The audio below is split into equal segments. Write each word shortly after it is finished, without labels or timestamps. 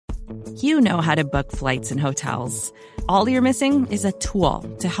You know how to book flights and hotels. All you're missing is a tool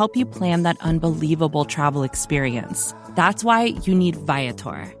to help you plan that unbelievable travel experience. That's why you need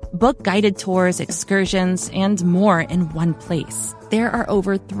Viator. Book guided tours, excursions, and more in one place. There are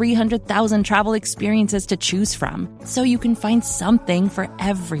over 300,000 travel experiences to choose from, so you can find something for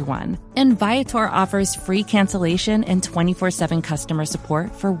everyone. And Viator offers free cancellation and 24/7 customer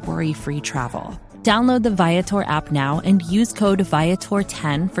support for worry-free travel. Download the Viator app now and use code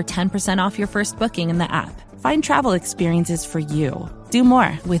Viator10 for 10% off your first booking in the app. Find travel experiences for you. Do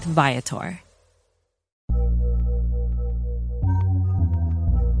more with Viator.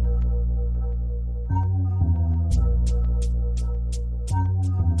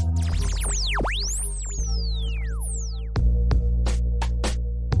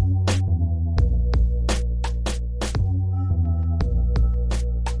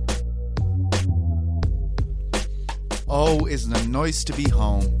 Oh, isn't it nice to be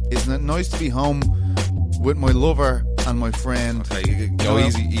home? Isn't it nice to be home with my lover and my friend? Okay, go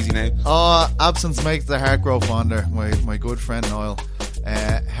easy now. Oh, absence makes the heart grow fonder. My good friend Niall.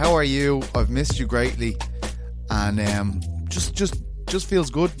 How are you? I've missed you greatly, and just feels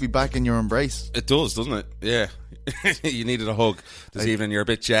good to be back in your embrace. It does, doesn't it? Yeah. You needed a hug this evening. You're a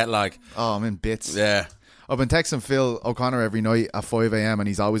bit jet lagged. Oh, I'm in bits. Yeah. I've been texting Phil O'Connor every night at 5 a.m. and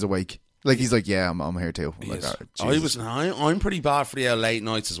he's always awake. Like, he's like, yeah, I'm here too. Like, I'm pretty bad for the late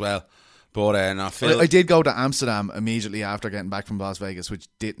nights as well. But I did go to Amsterdam immediately after getting back from Las Vegas, which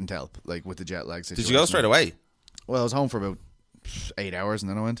didn't help, like, with the jet lag situation. Did you go straight away? Well, I was home for about 8 hours and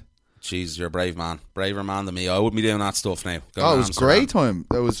then I went. Jeez, you're a brave man. Braver man than me. I wouldn't be doing that stuff now. It was a great time.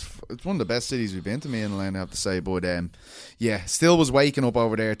 It's one of the best cities we've been to, me and Elaine, I have to say. But yeah, still was waking up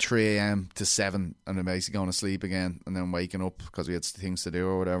over there 3 a.m. to 7 and then basically going to sleep again and then waking up because we had things to do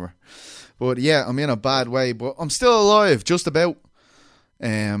or whatever. But yeah, I'm in a bad way, but I'm still alive, just about.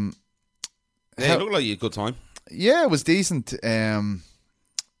 Yeah, you look like you had a good time. Yeah, it was decent.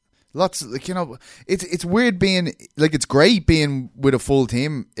 Lots, like, you know, it's weird being, like, it's great being with a full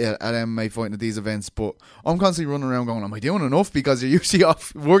team at MMA fighting at these events, but I'm constantly running around going, am I doing enough? Because you're usually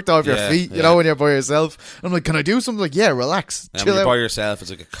worked off your feet, you know, when you're by yourself. I'm like, can I do something? Like, yeah, relax, chill when you're out. By yourself,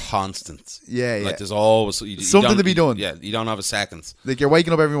 it's like a constant. Yeah. Like, there's always something to be done. Yeah, you don't have a second. Like, you're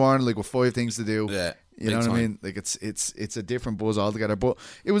waking up every morning, like, with 5 things to do. Yeah. You know what I mean? Like, it's a different buzz altogether. But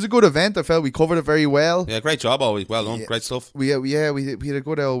it was a good event. I felt we covered it very well. Yeah, great job always. Well done. Yeah, great stuff. We had a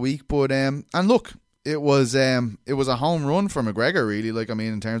good old week. But and look, it was a home run for McGregor, really. Like, I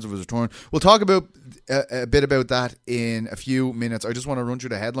mean, in terms of his return, we'll talk about a bit about that in a few minutes. I just want to run through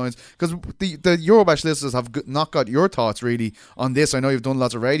the headlines because the Eurobash listeners have not got your thoughts really on this. I know you've done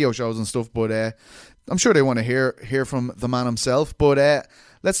lots of radio shows and stuff, but I'm sure they want to hear from the man himself. But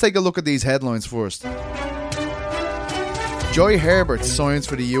let's take a look at these headlines first. Joy Herbert signs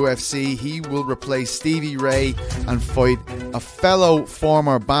for the UFC. He will replace Stevie Ray and fight a fellow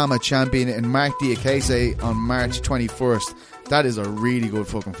former BAMMA champion in Mark Diakese on March 21st. That is a really good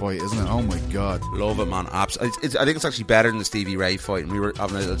fucking fight, isn't it? Oh my God. Love it, man. I think it's actually better than the Stevie Ray fight. And we were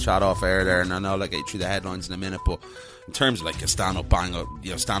having a little chat off air there, and I know, like, I get through the headlines in a minute, but in terms of like a stand-up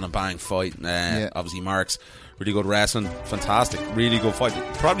bang fight, obviously Mark's really good wrestling, fantastic, really good fight,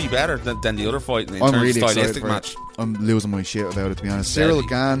 probably better than the other fight in terms really of stylistic match. I'm losing my shit about it, to be honest. Cyril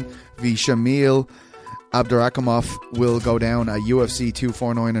Gane v Shamil Abdurakhimov will go down at UFC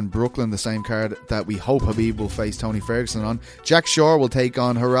 249 in Brooklyn, the same card that we hope Khabib will face Tony Ferguson on. Jack Shore will take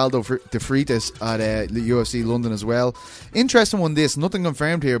on Geraldo de Freitas at UFC London as well. Interesting one, this, nothing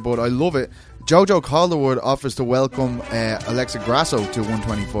confirmed here, but I love it. Jojo Calderwood offers to welcome Alexa Grasso to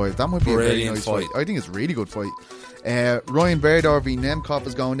 125. That might be a very nice fight. I think it's a really good fight. Ryan Bader v Nemkov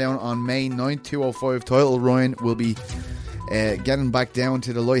is going down on May 9th, 205 title. Ryan will be getting back down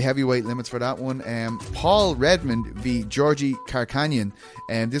to the light heavyweight limits for that one. Paul Redmond v Georgi Karkanyan,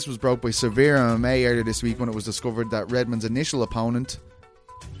 and this was broke by Severe MMA earlier this week when it was discovered that Redmond's initial opponent,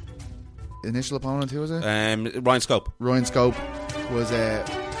 who was it? Ryan Scope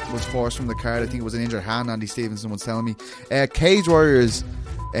was forced from the card. I think it was an injured hand. Andy Stevenson was telling me. Cage Warriors,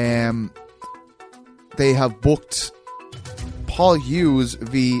 they have booked Paul Hughes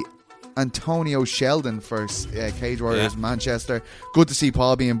v Antonio Sheldon for Cage Warriors Manchester. Good to see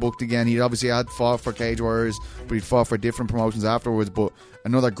Paul being booked again. He obviously had fought for Cage Warriors, but he'd fought for different promotions afterwards. But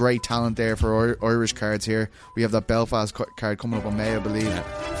another great talent there for Irish cards here. We have that Belfast card coming up in May, I believe.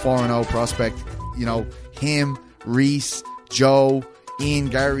 4-0 prospect. You know, him, Reese, Joe, Ian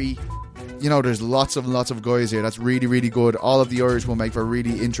Gary. You know, there's lots of guys here. That's really, really good. All of the Irish will make for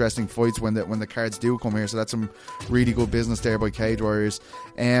really interesting fights when the cards do come here. So that's some really good business there by Cage Warriors.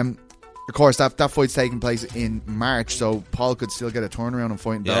 of course, that fight's taking place in March, so Paul could still get a turnaround and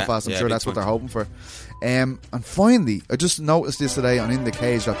fight in Belfast. I'm sure that's what they're hoping for. And finally, I just noticed this today on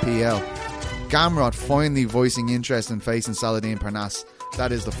InTheCage.pl. Gamrot finally voicing interest in facing Saladin Parnasse.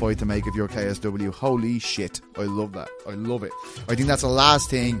 That is the fight to make of your KSW. Holy shit. I love that. I love it. I think that's the last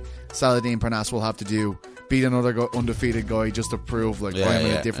thing Saladin Parnasse will have to do. Beat another undefeated guy just to prove I'm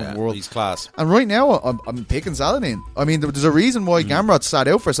in a different world. He's class. And right now, I'm picking Saladin. I mean, there's a reason why Gamrot sat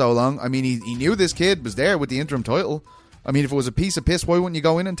out for so long. I mean, he knew this kid was there with the interim title. I mean, if it was a piece of piss, why wouldn't you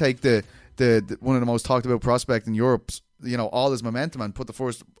go in and take the one of the most talked about prospect in Europe's, all his momentum and put the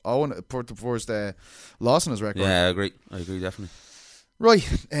first loss on his record? Yeah, I agree definitely. Right,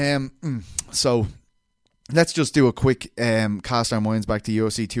 so let's just do a quick cast our minds back to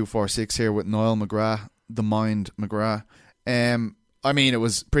UFC 246 here with Niall McGrath, the Mind McGrath. I mean, it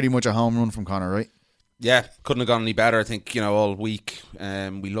was pretty much a home run from Conor, right? Yeah, couldn't have gone any better. I think, all week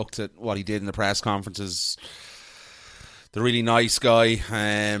we looked at what he did in the press conferences. The really nice guy,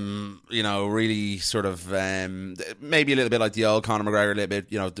 really sort of maybe a little bit like the old Conor McGregor, a little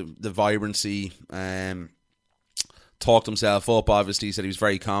bit, the vibrancy. Talked himself up, obviously. He said he was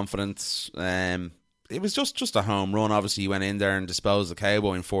very confident. It was just a home run. Obviously, he went in there and disposed the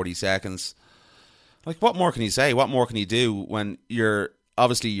Cowboy in 40 seconds. Like, what more can you say? What more can you do when your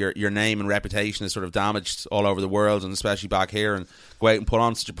name and reputation is sort of damaged all over the world, and especially back here, and go out and put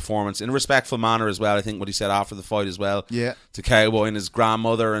on such a performance in a respectful manner as well. I think what he said after the fight as well, to Cowboy and his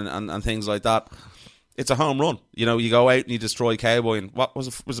grandmother and things like that. It's a home run. You go out and you destroy Cowboy, and what was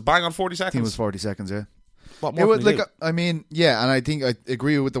it bang on 40 seconds? I think it was 40 seconds, yeah. What more can you do? I mean, yeah, and I think I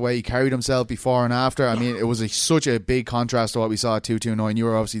agree with the way he carried himself before and after. I mean, it was such a big contrast to what we saw at 229. You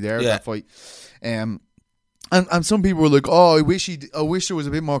were obviously there at that fight. And some people were like, "Oh, I wish there was a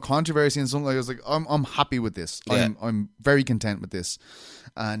bit more controversy and something." Like, I was like, "I'm happy with this. Yeah. I'm very content with this."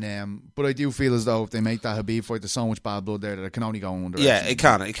 And but I do feel as though if they make that Khabib fight, there's so much bad blood there that it can only go in one direction. Yeah, it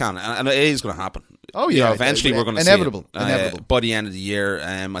can, and it is going to happen. Oh yeah, eventually we're going to see it. By the end of the year.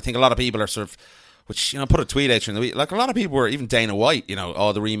 I think a lot of people are sort of, which put a tweet out during the week. Like, a lot of people were, even Dana White, the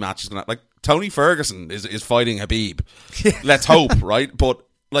rematch is going to, like, Tony Ferguson is fighting Khabib. Let's hope, right? But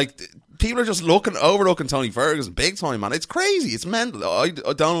like, people are just overlooking Tony Ferguson big time, man. It's crazy. It's mental. I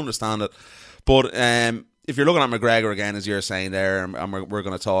don't understand it. But if you're looking at McGregor again, as you're saying there, and we're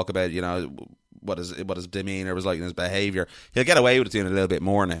going to talk about, what his demeanour was like in his behaviour, he'll get away with it doing a little bit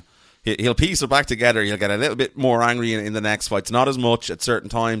more now. He'll piece it back together. He'll get a little bit more angry in the next fights. Not as much at certain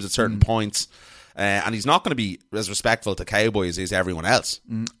times, at certain points. And he's not going to be as respectful to Cowboy as is everyone else.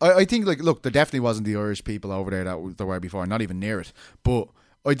 I think, look, there definitely wasn't the Irish people over there that there were before, not even near it. But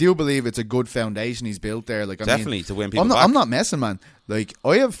I do believe it's a good foundation he's built there. Like, definitely, to win people back. I'm not messing, man. Like,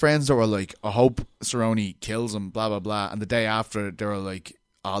 I have friends that were like, I hope Cerrone kills him, blah, blah, blah. And the day after, they were like,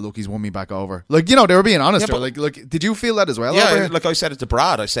 oh, look, he's won me back over. Like, they were being honest. Yeah, like, did you feel that as well? Yeah, like I said it to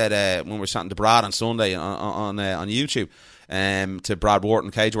Brad. I said when we were chatting to Brad on Sunday on YouTube, to Brad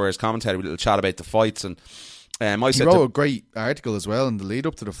Wharton, Cage Warriors commentator, we had a little chat about the fights, and I said he wrote a great article as well in the lead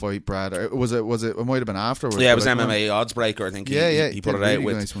up to the fight, Brad. Was it? It might have been afterwards. Yeah, it was MMA Oddsbreaker, I think. He put it out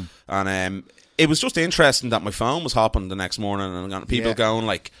with, nice one. And it was just interesting that my phone was hopping the next morning, and people going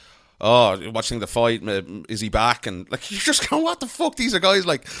like, "Oh, watching the fight, is he back?" And like, you're just going, "What the fuck?" These are guys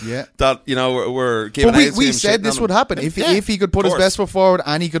like that, we're giving. But we said this would happen if he could put his best foot forward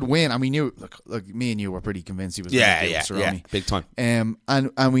and he could win, and we knew. Look, me and you were pretty convinced he was. Yeah, big time. And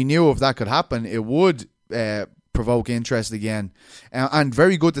we knew if that could happen, it would provoke interest again, and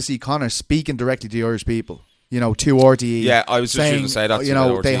very good to see Conor speaking directly to the Irish people. To RTE. Yeah, I was just going to say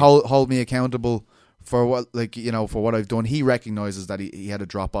that. They hold me accountable for what, for what I've done. He recognises that he had a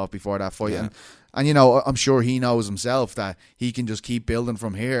drop off before that fight, and I'm sure he knows himself that he can just keep building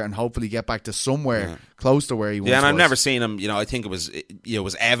from here and hopefully get back to somewhere close to where he was. Yeah, and I've never seen him. I think it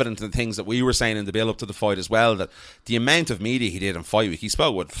was evident in the things that we were saying in the build up to the fight as well, that the amount of media he did in Fight Week, he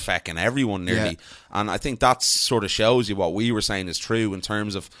spoke with fucking everyone nearly, and I think that sort of shows you what we were saying is true in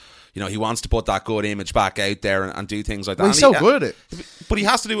terms of. He wants to put that good image back out there and do things like that. Well, he's so good at it. But he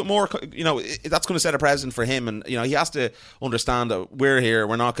has to do it more, that's going to set a precedent for him. And, he has to understand that we're here,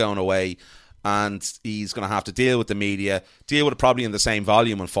 we're not going away. And he's going to have to deal with the media, deal with it probably in the same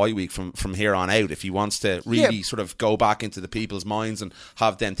volume on Fight Week from here on out if he wants to really sort of go back into the people's minds and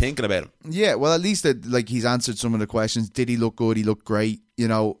have them thinking about him. Yeah, well, at least he's answered some of the questions. Did he look good? He looked great,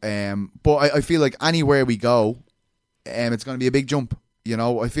 But I feel like anywhere we go, it's going to be a big jump.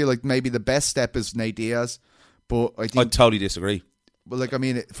 I feel like maybe the best step is Nate Diaz, but I think I totally disagree. But like, I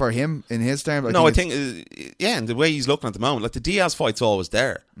mean, for him in his terms, I think and the way he's looking at the moment, like the Diaz fight's always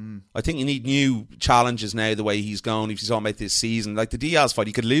there. I think you need new challenges now. The way he's going, if he's talking about this season, like the Diaz fight,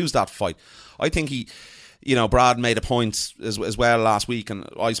 he could lose that fight. I think he. Brad made a point as well last week, and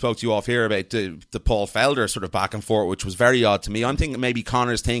I spoke to you off here about the Paul Felder sort of back and forth, which was very odd to me. I'm thinking maybe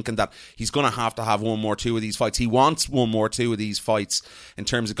Conor's thinking that he's going to have one more, two of these fights. He wants one more, two of these fights in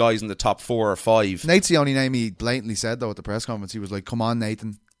terms of guys in the top 4 or 5. Nate's the only name he blatantly said, though, at the press conference. He was like, come on,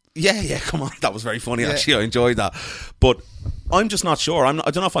 Nathan. Yeah, come on. That was very funny, actually. I enjoyed that. But I'm just not sure. I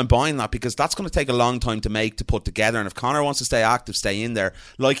don't know if I'm buying that, because that's going to take a long time to put together. And if Conor wants to stay active, stay in there,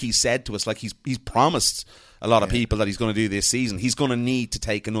 like he said to us, like he's promised a lot of people that he's going to do this season, he's going to need to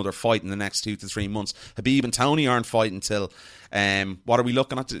take another fight in the next 2 to 3 months. Habib and Tony aren't fighting until, what are we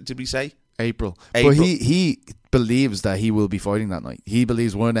looking at, did we say? April. But he believes that he will be fighting that night. He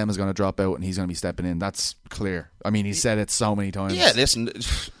believes one of them is going to drop out and he's going to be stepping in. That's clear. I mean, he said it so many times. Yeah, listen...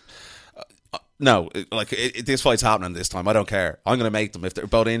 No, this fight's happening this time. I don't care. I'm going to make them. If they're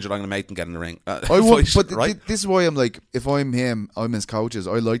both injured, I'm going to make them get in the ring. This is why I'm like, if I'm him, I'm his coaches.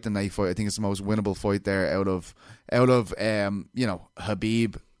 I like the night fight. I think it's the most winnable fight there out of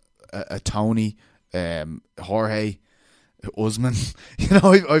Habib, Tony, Jorge, Usman.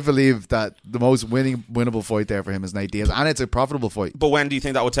 I believe that the most winnable fight there for him is Nate Diaz, and it's a profitable fight. But when do you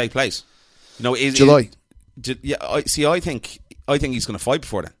think that would take place? July. I think he's going to fight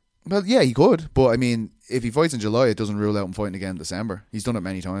before then. Well, yeah, he could, but I mean, if he fights in July, it doesn't rule out him fighting again in December. He's done it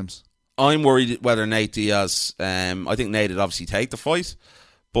many times. I'm worried whether Nate Diaz. I think Nate would obviously take the fight,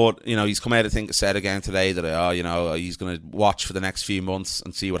 but he's come out. I think said again today that he's going to watch for the next few months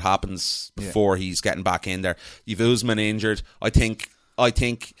and see what happens before he's getting back in there. You've Usman injured. I think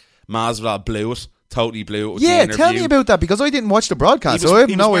Masvidal blew it. Totally blew it with the interview. Tell me about that, because I didn't watch the broadcast, so I have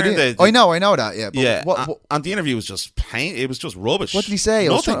no idea. I know that, yeah. But and the interview was just it was just rubbish. What did he say?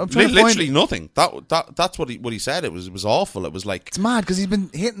 Nothing. Literally nothing. That's what he said. It was awful. It was like, it's mad because he's been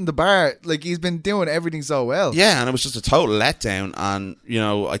hitting the bar, like he's been doing everything so well. Yeah, and it was just a total letdown. And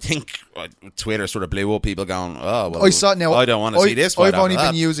I think Twitter sort of blew up. People going, "Oh, well, I don't want to see this." I've only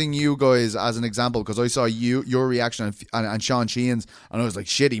been using you guys as an example because I saw your reaction and Sean Sheehan's, and I was like,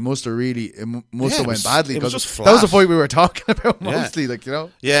 "Shit, he must have went badly," because that was the fight we were talking about mostly.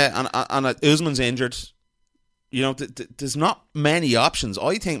 Yeah, and Usman's injured. There's not many options.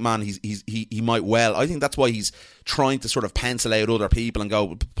 I think, man, he might well. I think that's why he's trying to sort of pencil out other people and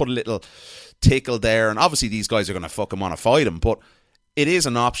go put a little tickle there. And obviously these guys are going to fucking want to fight him, but it is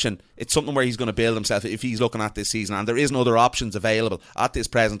an option. It's something where he's going to build himself if he's looking at this season, and there isn't other options available at this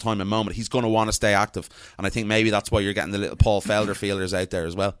present time and moment. He's going to want to stay active, and I think maybe that's why you're getting the little Paul Felder feelers out there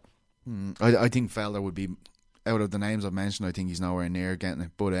as well. I think Felder would be, out of the names I've mentioned, I think he's nowhere near getting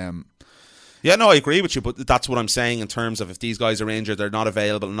it. But yeah, no, I agree with you, but that's what I'm saying in terms of if these guys are injured, they're not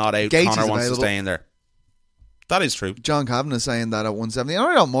available, not out, Gates Conor wants to stay in there. That is true. John Kavanagh is saying that at 170.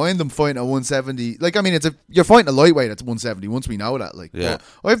 I don't mind them fighting at 170. Like, I mean, you're fighting a lightweight at 170 once we know that. Like, yeah.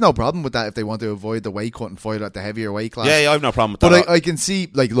 I have no problem with that if they want to avoid the weight cut and fight at the heavier weight class. Yeah, I have no problem with that. But I can see,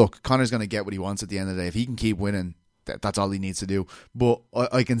 like, look, Conor's going to get what he wants at the end of the day. If he can keep winning, that's all he needs to do. But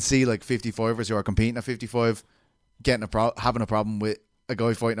I can see, like, 55ers who are competing at 55 having a problem with a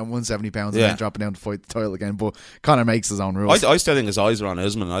guy fighting at 170 pounds and then dropping down to fight the title again. But Conor makes his own rules. I still think his eyes are on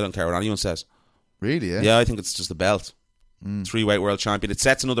Usman. I don't care what anyone says. Really? Yeah. Yeah, I think it's just the belt. 3-weight world champion. It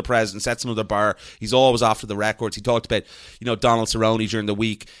sets another precedent, sets another bar. He's always after the records. He talked about, Donald Cerrone during the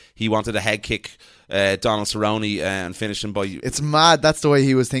week. He wanted a head kick Donald Cerrone and finish him by. It's mad. That's the way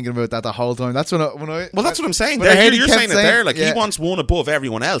he was thinking about that the whole time. That's when I. Well, that's what I'm saying. You're saying it there. Like, he wants one above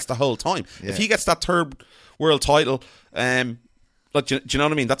everyone else the whole time. Yeah. If he gets that third world title, like, do you know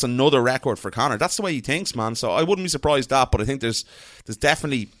what I mean? That's another record for Conor. That's the way he thinks, man. So I wouldn't be surprised that. But I think there's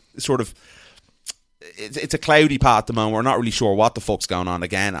definitely sort of. It's a cloudy path at the moment. We're not really sure what the fuck's going on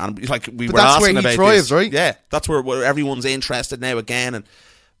again. And like were asking about thrives, this, right? Yeah, that's where everyone's interested now again. And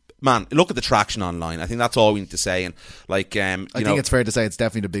man, look at the traction online. I think that's all we need to say. And like, I think it's fair to say it's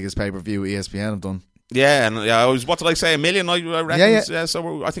definitely the biggest pay-per-view ESPN have done. Yeah, and what did I say? 1 million, I reckon. Yeah.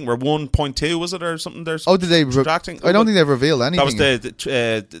 So I think we're 1.2, was it, or something? There's did they? I don't think they've revealed anything.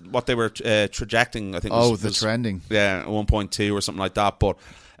 That was what they were trajecting. I think. Was trending. Yeah, 1.2 or something like that. But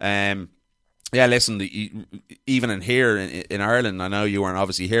yeah, listen, even in here in Ireland, I know you weren't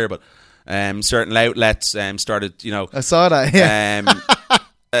obviously here, but certain outlets started, I saw that, yeah.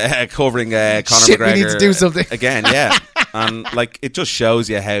 Covering Conor McGregor. We need to do something. Again, yeah. And like, it just shows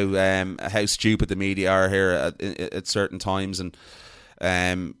you how stupid the media are here at certain times. And,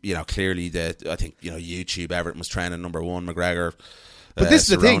 clearly, I think, YouTube, Everton was trending number 1, McGregor. But this is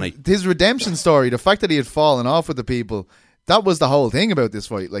the thing, his redemption story, the fact that he had fallen off with the people, That was the whole thing about this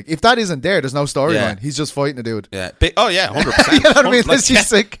fight. Like, if that isn't there, there's no storyline. Yeah. He's just fighting a dude. Yeah. 100%. You know what I mean? It's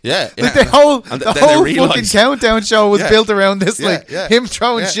just like, yeah. like the whole fucking countdown show was built around this, him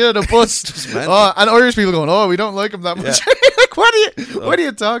throwing shit at a bus. And Irish people going, we don't like him that much. Like, what are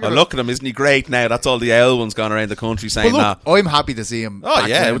you talking about? Look at him, isn't he great now? That's all the L ones going around the country saying that. I'm happy to see him. Oh,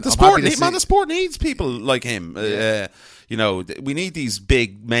 yeah. The sport needs people like him. You know, we need these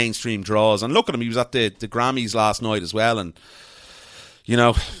big mainstream draws. And look at him, he was at the Grammys last night as well. And, you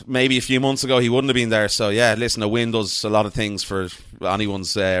know, maybe a few months ago he wouldn't have been there. So, yeah, listen, a win does a lot of things for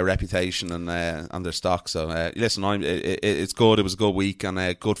anyone's reputation and their stock. So, listen, it's good. It was a good week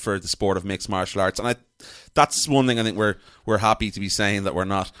and good for the sport of mixed martial arts. And that's one thing I think we're happy to be saying, that we're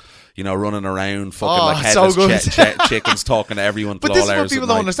not, you know, running around fucking like headless chickens talking to everyone. But this is what people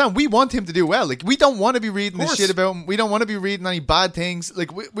don't understand. We want him to do well. Like, we don't want to be reading this shit about him. We don't want to be reading any bad things.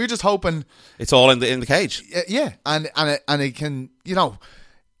 Like, we're just hoping it's all in the cage. Yeah, and it can, you know,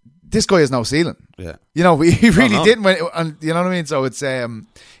 this guy has no ceiling. Yeah, you know, he really didn't. And you know what I mean. So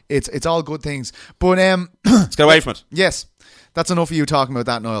it's all good things. But let's get away from it. Yes. That's enough of you talking about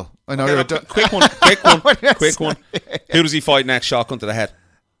that, Noel. I know you're quick one. Who does he fight next? Shotgun to the head.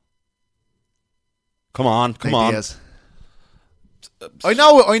 Come on. Diaz. I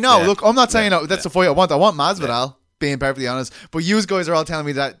know. Yeah. Look, I'm not saying that's the fight I want. I want Masvidal, being perfectly honest. But you guys are all telling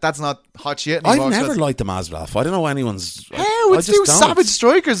me that that's not hot shit anymore. I've never liked the Masvidal fight. I don't know anyone's... How? It's two savage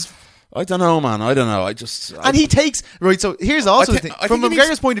strikers. I don't know, man. I don't know. And he takes... Right, so here's also the thing. From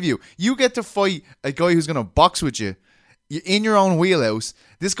McGregor's point of view, you get to fight a guy who's going to box with you. You're in your own wheelhouse.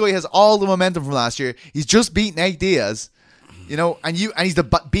 This guy has all the momentum from last year. He's just beaten Nate Diaz, you know, and he's the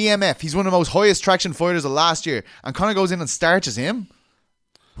BMF. He's one of the most highest traction fighters of last year. And Conor goes in and starches him.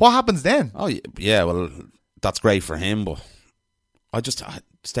 What happens then? Oh yeah, well, that's great for him, but I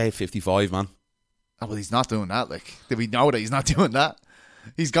stay at 55, man. Oh, well, he's not doing that. Like, did we know that he's not doing that?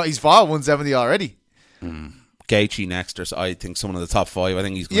 He's fought 170 already. Gaethje next, or I think someone of the top 5. I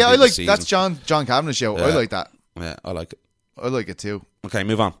think he's going to I like that's John Kavanagh's show. Yeah. I like that. Yeah, I like it. I like it too. Okay,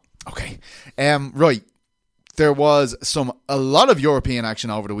 move on. Okay. Right. There was a lot of European action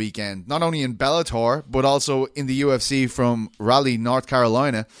over the weekend, not only in Bellator, but also in the UFC from Raleigh, North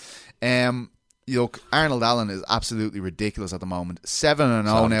Carolina. Look, Arnold Allen is absolutely ridiculous at the moment.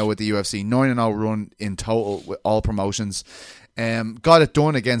 7-0 now with the UFC, 9-0 run in total with all promotions. Got it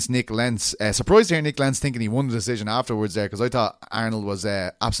done against Nick Lentz. Surprised to hear Nick Lentz thinking he won the decision afterwards there, because I thought Arnold was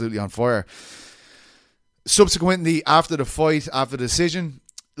absolutely on fire. Subsequently, after the fight, after the decision,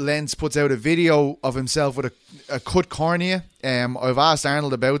 Lentz puts out a video of himself with a cut cornea. I've asked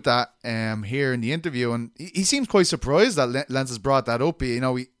Arnold about that here in the interview, and he seems quite surprised that Lentz has brought that up. You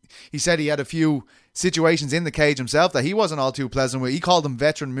know, he said he had a few situations in the cage himself that he wasn't all too pleasant with. He called them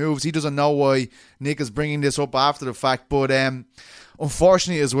veteran moves. He doesn't know why Nick is bringing this up after the fact, but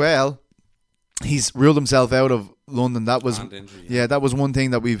unfortunately as well, he's ruled himself out of London. That was that was one thing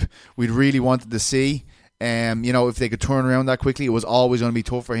that we'd really wanted to see. You know, if they could turn around that quickly, it was always going to be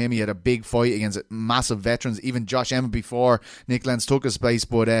tough for him. He had a big fight against massive veterans, even Josh Emmett before Nick Lentz took his place.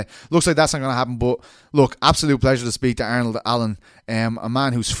 But looks like that's not going to happen. But look, absolute pleasure to speak to Arnold Allen, a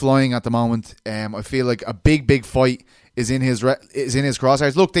man who's flying at the moment. I feel like a big fight is in his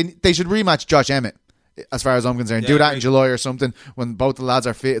crosshairs. Look, they should rematch Josh Emmett, as far as I'm concerned. Do that in July or something when both the lads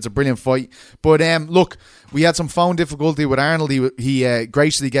are fit. It's a brilliant fight. But look, we had some phone difficulty with Arnold. He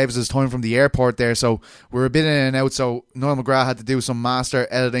graciously gave us his time from the airport there, so we're a bit in and out. So Noel McGrath had to do some master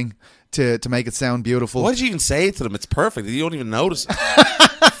editing to make it sound beautiful. Why did you even say it to them? It's perfect. You don't even notice it.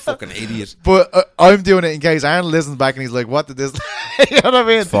 Fucking idiot. But I'm doing it in case Arnold listens back and he's like, what did this... You know what I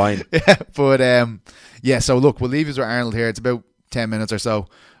mean? It's fine. Yeah, but yeah, so look, we'll leave you with Arnold here. It's about 10 minutes or so,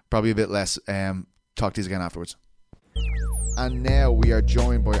 probably a bit less. Talk to you again afterwards. And now we are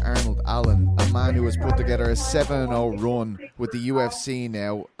joined by Arnold Allen, a man who has put together a 7-0 run with the UFC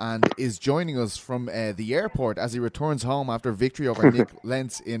now and is joining us from the airport as he returns home after victory over Nick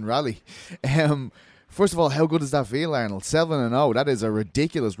Lentz in Raleigh. First of all, how good does that feel, Arnold? 7-0, that is a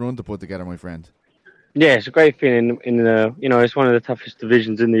ridiculous run to put together, my friend. Yeah, it's a great feeling. You know, it's one of the toughest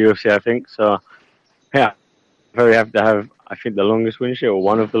divisions in the UFC, I think. So, yeah, very happy to have, I think, the longest win streak, or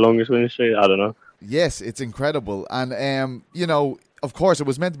one of the longest win streak. I don't know. Yes, it's incredible. And, you know, of course, it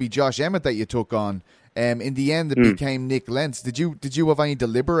was meant to be Josh Emmett that you took on. In the end, it became Nick Lentz. Did you have any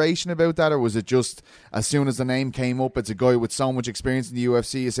deliberation about that, or was it just as soon as the name came up, it's a guy with so much experience in the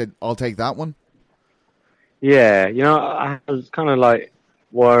UFC, you said, I'll take that one? Yeah, you know, I was kind of like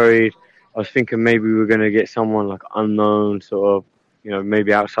worried. I was thinking maybe we were going to get someone like unknown, sort of, you know,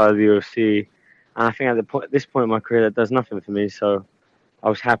 maybe outside of the UFC. And I think at this point in my career, that does nothing for me. So I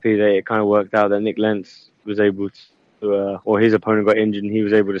was happy that it kind of worked out that Nick Lentz was able or his opponent got injured and he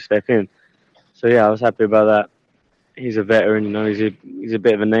was able to step in. So yeah, I was happy about that. He's a veteran, he's a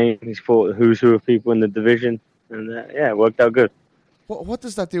bit of a name. He's fought the who's who of people in the division, and it worked out good. What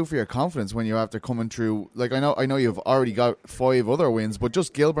does that do for your confidence when you're after coming through? Like I know you've already got 5 other wins, but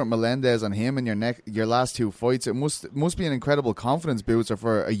just Gilbert Melendez and him in your last 2 fights, it must be an incredible confidence booster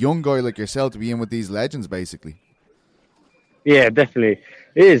for a young guy like yourself to be in with these legends, basically. Yeah, definitely.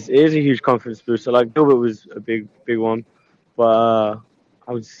 It is a huge confidence booster. Like Gilbert was a big one, but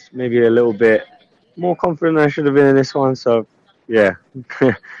I was maybe a little bit more confident than I should have been in this one. So yeah,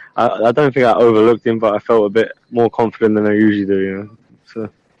 I don't think I overlooked him, but I felt a bit more confident than I usually do. So.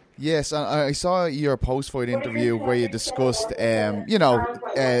 Yes, I saw your post-fight interview where you discussed,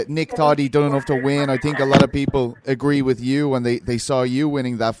 Nick thought he'd done enough to win. I think a lot of people agree with you when they saw you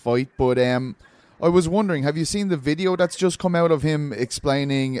winning that fight. But I was wondering, have you seen the video that's just come out of him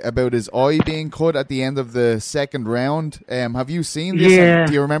explaining about his eye being cut at the end of the second round? Have you seen this? Yeah.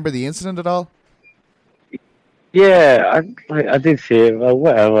 Do you remember the incident at all? Yeah, I did see it. Well,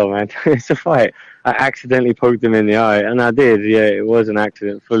 whatever, man. It's a fight. I accidentally poked him in the eye, and I did. Yeah, it was an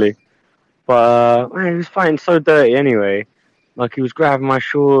accident, fully. But man, he was fighting so dirty anyway. Like, he was grabbing my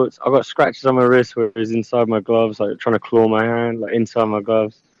shorts. I got scratches on my wrist where it was inside my gloves, like trying to claw my hand, like inside my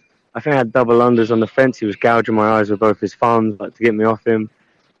gloves. I think I had double unders on the fence. He was gouging my eyes with both his thumbs, like to get me off him.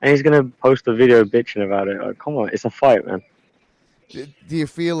 And he's gonna post a video bitching about it. Like, come on, it's a fight, man. Do you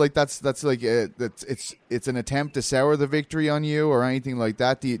feel like that's like it's an attempt to sour the victory on you or anything like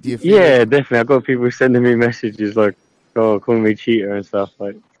that? Do you feel definitely. I got people sending me messages like, "Oh, calling me cheater and stuff."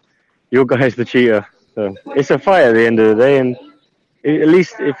 Like, your guy's the cheater. So it's a fight at the end of the day, and at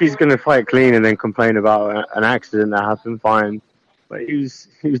least if he's gonna fight clean and then complain about an accident that happened, fine. But he was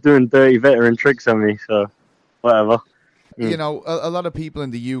doing dirty veteran tricks on me, so whatever. You know, a lot of people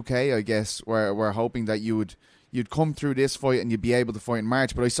in the UK, I guess, were hoping that you'd come through this fight and you'd be able to fight in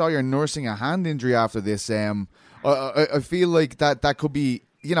March. But I saw you're nursing a hand injury after this. I feel like that could be,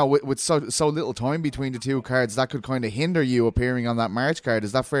 with so little time between the 2 cards, that could kind of hinder you appearing on that March card.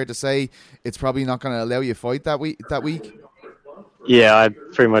 Is that fair to say? It's probably not going to allow you to fight that week. Yeah, I'd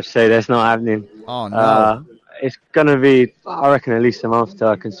pretty much say that's not happening. Oh no. It's going to be, I reckon, at least a month till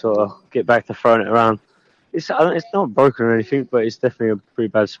I can sort of get back to throwing it around. It's not broken or anything, but it's definitely a pretty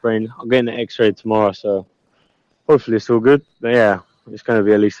bad sprain. I'm getting an X-ray tomorrow, so hopefully it's all good. But yeah, it's going to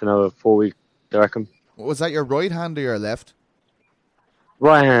be at least another 4 weeks, I reckon. Was that your right hand or your left?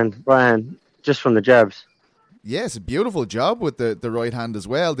 Right hand, just from the jabs. Yes, a beautiful job with the right hand as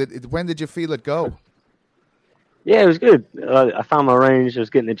well. When did you feel it go? Yeah, it was good. I found my range. I was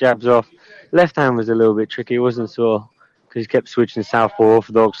getting the jabs off. Left hand was a little bit tricky. It wasn't sore because he kept switching southpaw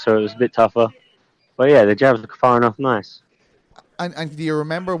orthodox, so it was a bit tougher. But yeah, the jabs were far enough nice. And do you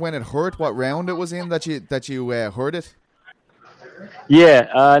remember when it hurt? What round it was in that you heard it?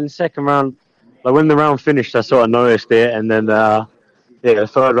 Yeah, in the second round, like when the round finished, I sort of noticed it, and then the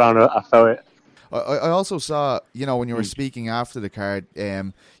third round, I felt it. I also saw, when you were speaking after the card,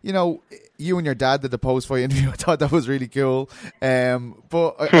 you and your dad did the post-fight interview. I thought that was really cool.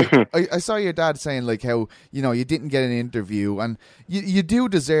 But I saw your dad saying, like, how, you didn't get an interview. And you do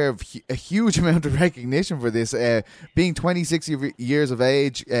deserve a huge amount of recognition for this. Being 26 years of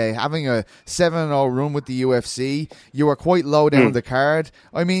age, having a 7-0 run with the UFC, you were quite low down the card.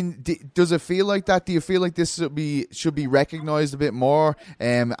 I mean, does it feel like that? Do you feel like this should be recognized a bit more?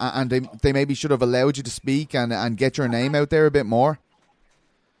 And they maybe should have allowed you to speak and get your name out there a bit more?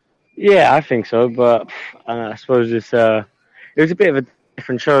 Yeah, I think so, but I suppose it was a bit of a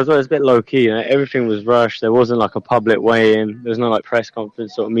different show as well. It was a bit low key. Everything was rushed. There wasn't like a public weigh-in. There was no like press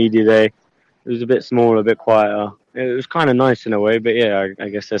conference or media day. It was a bit smaller, a bit quieter. It was kind of nice in a way, but yeah, I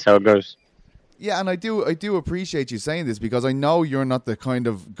guess that's how it goes. Yeah, and I do appreciate you saying this because I know you're not the kind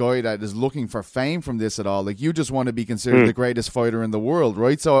of guy that is looking for fame from this at all. Like, you just want to be considered the greatest fighter in the world,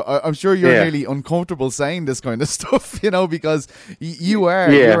 right? So I'm sure you're really uncomfortable saying this kind of stuff, because you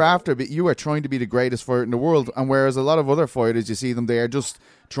are. You are trying to be the greatest fighter in the world, and whereas a lot of other fighters, you see them, they are just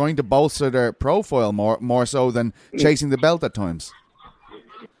trying to bolster their profile more so than chasing the belt at times.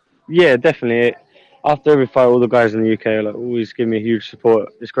 Yeah, definitely. After every fight, all the guys in the UK always give me huge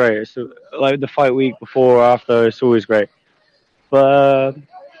support. It's great. It's like the fight week before or after, it's always great. But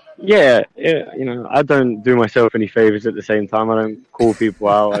yeah, I don't do myself any favors at the same time. I don't call people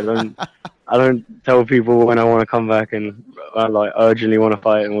out. I don't tell people when I want to come back and I urgently want to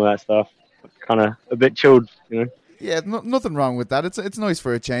fight and all that stuff. Kind of a bit chilled, Yeah, nothing wrong with that. It's nice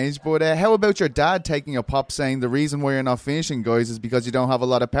for a change. But how about your dad taking a pop saying the reason why you're not finishing guys is because you don't have a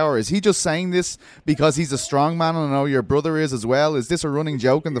lot of power? Is he just saying this because he's a strong man and I know your brother is as well? Is this a running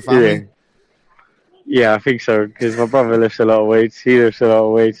joke in the family? Yeah, I think so, because my brother lifts a lot of weights, he lifts a lot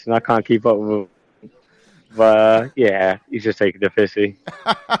of weights, and I can't keep up with him. But yeah, he's just taking the pissy.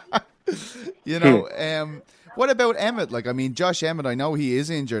 What about Emmett? Like, I mean, Josh Emmett, I know he is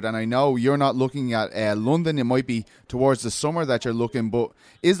injured, and I know you're not looking at London. It might be towards the summer that you're looking, but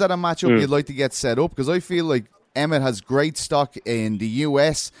is that a matchup you'd like to get set up? Because I feel like Emmett has great stock in the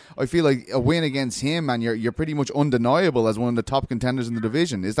US. I feel like a win against him, and you're pretty much undeniable as one of the top contenders in the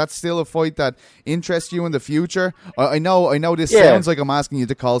division. Is that still a fight that interests you in the future? I know this sounds like I'm asking you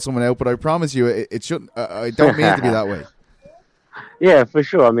to call someone out, but I promise you it shouldn't. I don't mean it to be that way. Yeah, for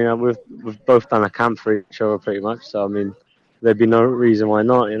sure. I mean, we've both done a camp for each other pretty much, so I mean, there'd be no reason why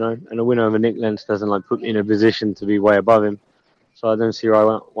not, you know. And a win over Nick Lentz doesn't like put me in a position to be way above him, so I don't see why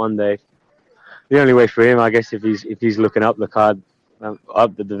one day. The only way for him, I guess, if he's looking up the card,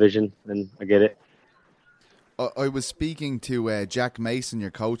 up the division, then I get it. I was speaking to Jack Mason,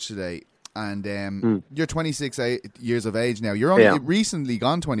 your coach, today, and you're 26 years of age now. You're only recently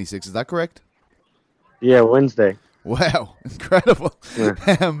gone 26, is that correct? Yeah, Wednesday. Wow, incredible.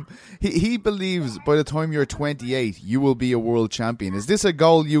 Yeah. He believes by the time you're 28, you will be a world champion. Is this a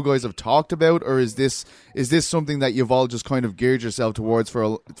goal you guys have talked about, or is this something that you've all just kind of geared yourself towards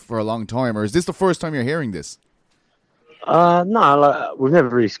for a long time, or is this the first time you're hearing this? No, we've never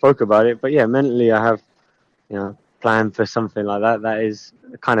really spoke about it, but yeah, mentally I have, planned for something like that. That is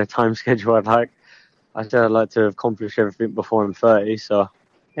the kind of time schedule I'd like. I said I'd like to accomplish everything before I'm 30, so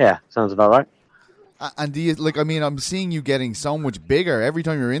yeah, sounds about right. And do you, I'm seeing you getting so much bigger. Every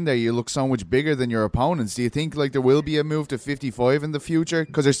time you're in there, you look so much bigger than your opponents. Do you think there will be a move to 55 in the future?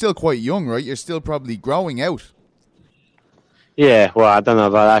 Because they're still quite young, right? You're still probably growing out. Yeah, well, I don't know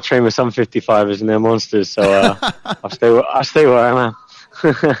about that. I train with some 55ers and they're monsters, so I'll stay where I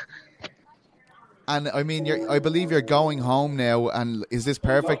am. And I mean, I believe you're going home now. And is this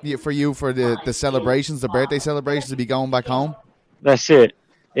perfect for you for the celebrations, the birthday celebrations, to be going back home? That's it.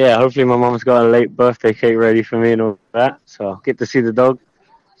 Yeah, hopefully my mom's got a late birthday cake ready for me and all that, so I'll get to see the dog.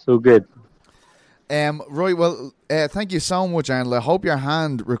 It's all good. Right, well, thank you so much, Arnold. I hope your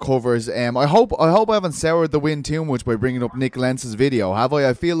hand recovers. I hope I haven't soured the win too much by bringing up Nick Lentz's video, have I?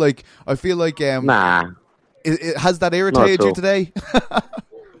 I feel like nah. Has that irritated you today?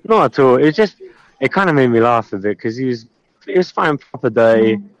 Not at all. It kind of made me laugh a bit because he was fine proper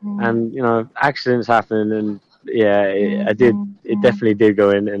day, and accidents happen, and yeah, it definitely did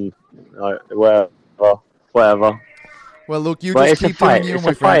go in, and whatever. Well, look, just keep doing you, my friend. It's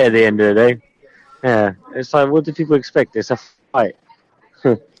a fight at the end of the day. Yeah, it's like, what do people expect? It's a fight.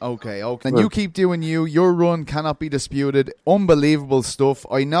 Okay. And you keep doing you. Your run cannot be disputed. Unbelievable stuff.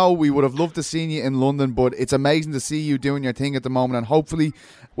 I know we would have loved to see you in London, but it's amazing to see you doing your thing at the moment, and hopefully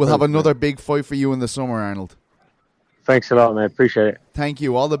we'll have another big fight for you in the summer, Arnold. Thanks a lot, man. Appreciate it. Thank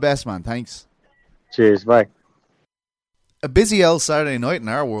you. All the best, man. Thanks. Cheers. Bye. A busy old Saturday night in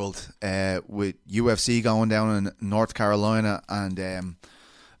our world, with UFC going down in North Carolina and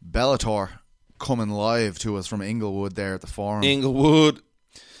Bellator coming live to us from Inglewood there at the Forum. Inglewood.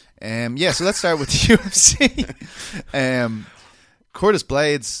 So let's start with the UFC. Curtis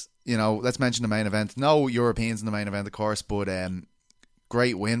Blaydes, let's mention the main event. No Europeans in the main event, of course, but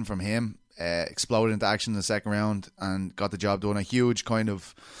great win from him. Exploded into action in the second round and got the job done. A huge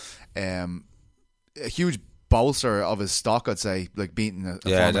bolster of his stock, I'd say, beating a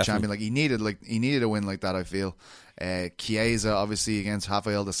former champion. He needed a win like that, I feel. Chiesa obviously against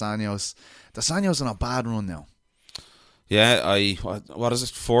Rafael Dos Anjos. Dos Anjos on a bad run now. Yeah, what is it?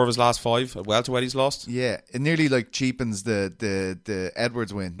 4 of his last 5 at welterweight he's lost. Yeah, it nearly cheapens the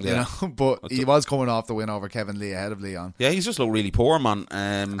Edwards win, but he was coming off the win over Kevin Lee ahead of Leon. Yeah, he's just looked really poor, man.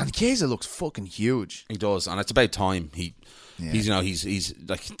 And Chiesa looks fucking huge. He does, and it's about time. He's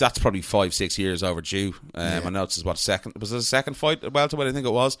that's probably 5-6 years overdue. I know it's his second fight at welterweight, I think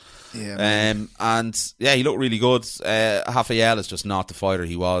it was. Yeah. And yeah, he looked really good. Rafael is just not the fighter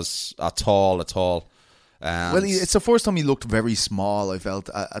he was at all. Well, it's the first time he looked very small, I felt,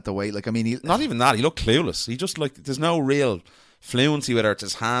 at the weight. Not even that. He looked clueless. He just, there's no real fluency, whether it's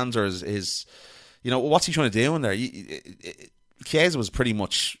his hands or his what's he trying to do in there? Chiesa was pretty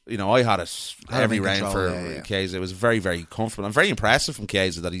much, I had it every round for Chiesa. It was very, very comfortable. I'm very impressive from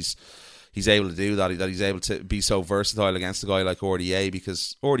Chiesa that he's able to do that he's able to be so versatile against a guy like RDA,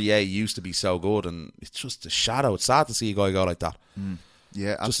 because RDA used to be so good, and it's just a shadow. It's sad to see a guy go like that.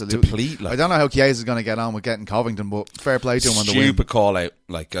 Yeah, just absolutely. Deplete. I don't know how Chiesa's going to get on with getting Covington, but fair play to him on the win. Stupid call out.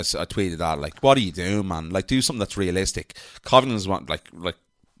 I tweeted that. What are you doing, man? Do something that's realistic. Covington's one,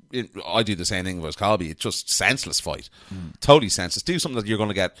 I do the same thing with Colby. It's just senseless fight. Totally senseless. Do something that you're going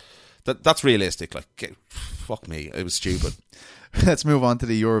to get. That's realistic. Fuck me. It was stupid. let's move on to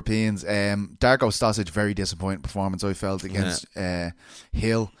the Europeans. Darko Stosic, very disappointing performance I felt against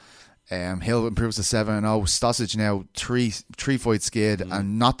Hill. Hill improves to 7-0. Stosic now three fight skid,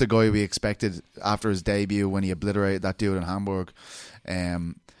 and not the guy we expected after his debut when he obliterated that dude in Hamburg.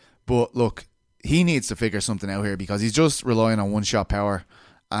 But look, he needs to figure something out here, because he's just relying on one-shot power,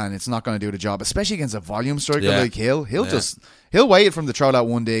 and it's not going to do the job, especially against a volume striker like Hill. He'll wait for him to throw that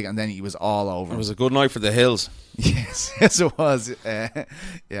one dig, and then he was all over. It was a good night for the Hills. Yes, it was.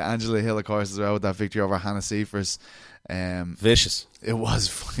 Angela Hill, of course, as well, with that victory over Hannah Seifers. Vicious. It was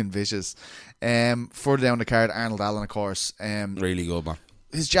fucking vicious. Further down the card, Arnold Allen, of course. Really good, man.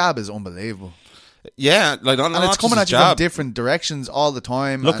 His jab is unbelievable. Yeah, like and it's coming at you from different directions all the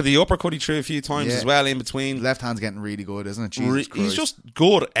time. Look at the uppercut he threw a few times as well in between. Left hand's getting really good, isn't it? Jesus Christ. He's just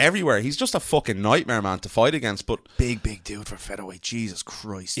good everywhere. He's just a fucking nightmare, man, to fight against. But big dude for featherweight. Jesus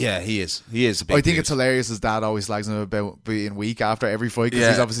Christ. Yeah, he is. He is a big. I think dude. It's hilarious. His dad always slags him about being weak after every fight, because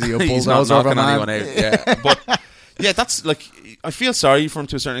he's obviously a he's bulldozer not of a knocking man. anyone out. Yeah, but yeah, that's like, I feel sorry for him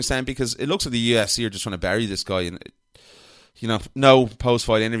to a certain extent, because it looks like the UFC are just trying to bury this guy. And no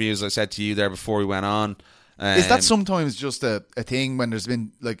post-fight interviews. I said to you there before we went on. Is that sometimes just a thing when there's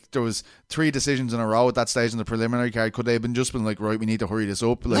been, like, there was 3 decisions in a row at that stage in the preliminary card? Could they have been just been like, right, we need to hurry this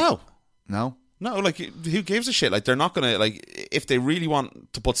up? Like, No, like, who gives a shit? Like, they're not going to, like, if they really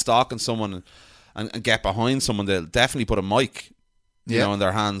want to put stock in someone and get behind someone, they'll definitely put a mic, you know, in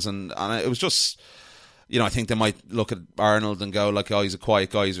their hands. And it was just, I think they might look at Arnold and go like, oh, he's a quiet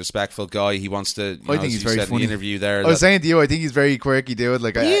guy, he's a respectful guy, he wants to, I think he's very funny. In the interview there, I was saying to you, I think he's very quirky dude.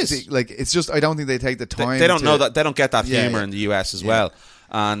 Like, he is. Like, it's just, I don't think they take the time. They don't know that, they don't get that humour in the US as well.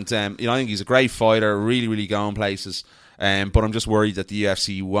 And I think he's a great fighter, really, really going places. But I'm just worried that the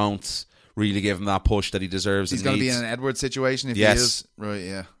UFC won't really give him that push that he deserves. He's going to be in an Edwards situation if he is. Right,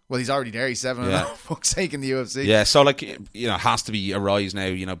 yeah. Well, he's already there. He's 7-0. Fuck's sake, in the UFC. Yeah, so, like, has to be a rise now,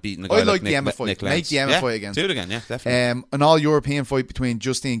 beating the guy like the Emma fight. Nick Make the Emma fight again. Do it again, yeah, definitely. An all-European fight between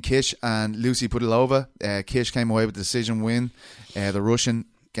Justine Kish and Lucy Pudilova. Kish came away with the decision win. The Russian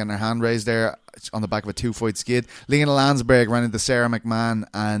getting her hand raised there on the back of a 2-fight skid. Lena Landsberg ran into Sarah McMahon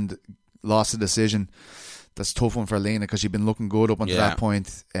and lost the decision. That's a tough one for Lena, because she'd been looking good up until that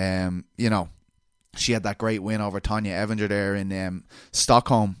point. She had that great win over Tonya Evinger there in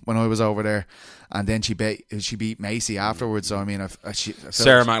Stockholm when I was over there, and then she beat Macy afterwards. So I mean,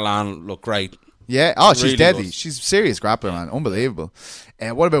 Sarah McLaren looked great. Yeah, she's really deadly. Good. She's a serious grappler, man. Unbelievable.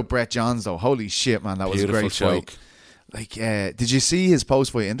 What about Brett Johns though? Holy shit, man, that was a great fight. Like, did you see his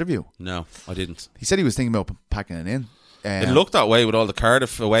post-fight interview? No, I didn't. He said he was thinking about packing it in. It looked that way with all the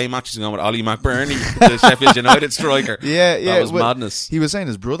Cardiff away matches going with Ollie McBurney, the Sheffield United striker. Yeah. That was madness. He was saying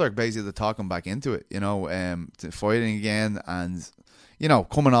his brother basically to talk him back into it, to fighting again, and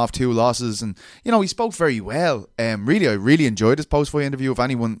coming off 2 losses, and he spoke very well. I really enjoyed his post-fight interview. If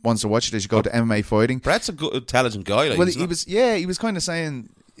anyone wants to watch it, they should go to MMA Fighting. Brett's a good, intelligent guy. Like, well, he was kind of saying,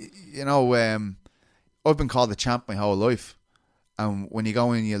 I've been called the champ my whole life, and when you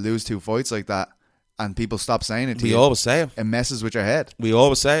go in and you lose 2 fights like that, and people stop saying it to you. We always say it. It messes with your head. We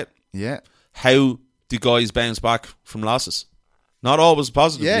always say it. Yeah. How do guys bounce back from losses? Not always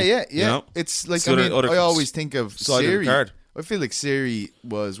positively. Yeah. It's like, I always think of Siri. I feel like Siri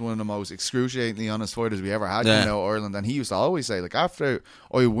was one of the most excruciatingly honest fighters we ever had in Ireland, and he used to always say, like, after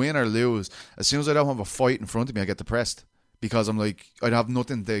I win or lose, as soon as I don't have a fight in front of me, I get depressed. Because I'm like, I'd have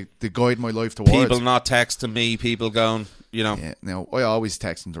nothing to guide my life towards. People not texting me, people going, Yeah, no, I always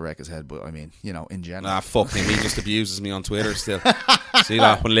text him to wreck his head, but I mean, in general. Fuck him, he just abuses me on Twitter still. See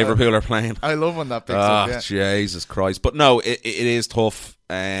that when Liverpool are playing? I love when that picks up, yeah. Jesus Christ. But no, it is tough.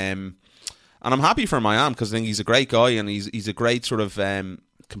 And I'm happy for him, I am, because I think he's a great guy, and he's a great sort of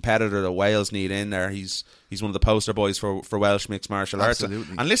competitor that Wales need in there. He's one of the poster boys for Welsh mixed martial arts.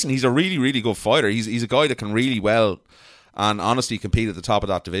 Absolutely. And listen, he's a really, really good fighter. He's a guy that can really well and honestly compete at the top of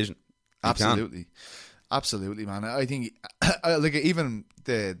that division. Absolutely, man. I think like even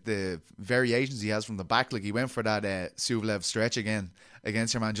the variations he has from the back, like he went for that Suvlev stretch again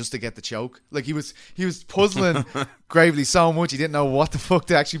against your man just to get the choke. Like he was puzzling Gravely so much he didn't know what the fuck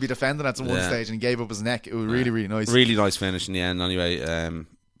to actually be defending at one stage, and he gave up his neck. It was really, really nice. Really nice finish in the end anyway.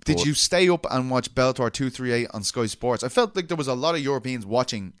 Did you stay up and watch Bellator 238 on Sky Sports? I felt like there was a lot of Europeans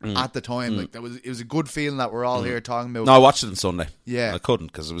watching at the time. Like it was a good feeling that we're all here talking about. No, I watched it on Sunday. Yeah, I couldn't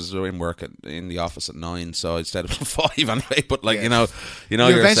because I was in work in the office at 9, so I stayed up at 5 anyway. But like you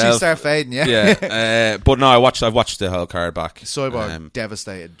eventually yourself, start fading. Yeah. But no, I've watched the whole card back. Cyborg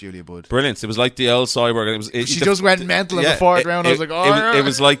devastated Julia Budd. She was like the old Cyborg. She just went mental in the fourth round. I was like, it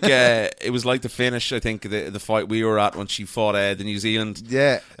was like it was like the finish. I think the fight we were at when she fought the New Zealand.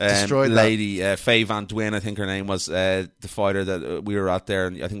 Yeah. destroyed lady, Faye Van Duyn, I think her name was, the fighter that we were at there,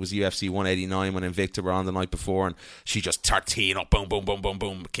 and I think it was UFC 189 when Invicta were on the night before, and she just teeing up, boom, boom, boom, boom,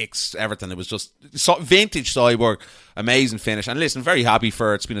 boom, kicks, everything. It was just vintage Cyborg, amazing finish. And listen, very happy for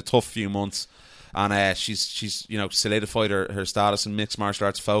her. It's been a tough few months. And she's solidified her status in mixed martial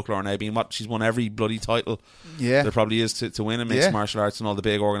arts folklore now, being she's won every bloody title there probably is to win in mixed martial arts and all the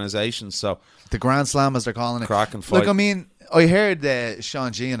big organisations. So the Grand Slam, as they're calling it. Cracking fight. Look, I mean, I heard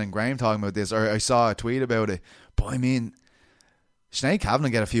Sean Gian and Graham talking about this, or I saw a tweet about it, but I mean, Sinead Kavanagh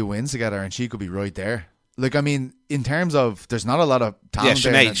get a few wins together and she could be right there. Like, I mean, in terms of, there's not a lot of talent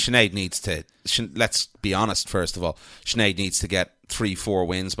there. Sinead needs to, let's be honest, first of all, Sinead needs to get 3-4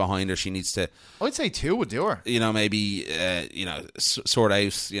 wins behind her. She needs to, I'd say 2 would do her. Maybe, sort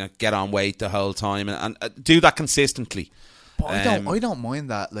out, get on weight the whole time and do that consistently. But I don't mind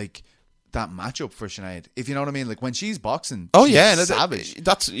that, like, that matchup for Sinead, if you know what I mean. Like, when she's boxing, she's savage.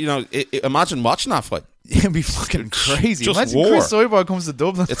 That's, imagine watching that fight. It'd be fucking crazy. Just imagine war. Chris Cyborg comes to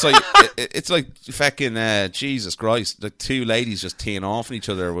Dublin. It's like fucking Jesus Christ, like two ladies just teeing off on each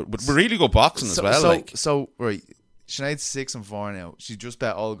other with really good boxing as well. Right, Sinead's 6-4 now. She just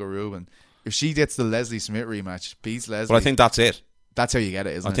bet Olga Rubin. If she gets the Leslie Smith rematch, beats Leslie. But I think that's it. That's how you get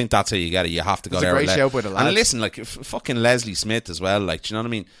it, isn't it? I think that's how you get it. You have to go it's there. It's a great shout by the lads. And listen, like fucking Leslie Smith as well. Like, do you know what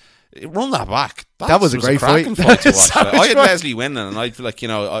I mean? Run that back. That was a great fight to watch. I had right. Leslie winning, and I feel like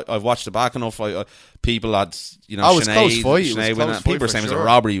I've watched it back enough. People had Sinead, Sinead winning. People were saying it was a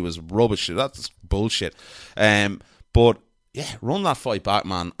robbery. It was rubbish. That's bullshit. But yeah, run that fight back,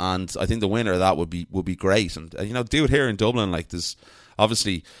 man. And I think the winner of that would be great. And do it here in Dublin. Like, there's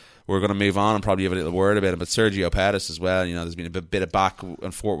obviously. We're going to move on and probably have a little word about it, but Sergio Pettis as well. There's been a bit of back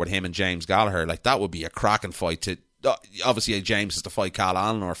and forth with him and James Gallagher. Like, that would be a cracking fight to. Obviously, James has to fight Cal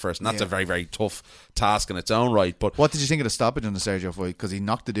Allenor first, and that's a very, very tough task in its own right. But what did you think of the stoppage in the Sergio fight? Because he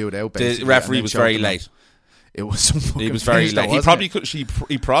knocked the dude out. The referee was very late. It was some fucking he was very late.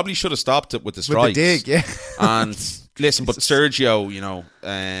 He probably should have stopped it with the strikes. With the dig, yeah. And listen, but Sergio,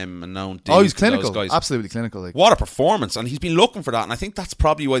 he's clinical, absolutely clinical. Like. What a performance! And he's been looking for that, and I think that's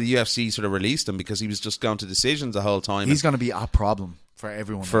probably why the UFC sort of released him, because he was just going to decisions the whole time. He's going to be a problem for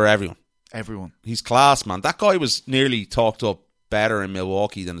everyone. Everyone. He's class, man. That guy was nearly talked up better in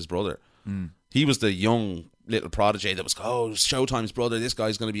Milwaukee than his brother. He was the young little prodigy that was, Showtime's brother, this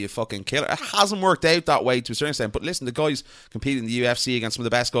guy's going to be a fucking killer. It hasn't worked out that way to a certain extent, but listen, the guy's competing in the UFC against some of the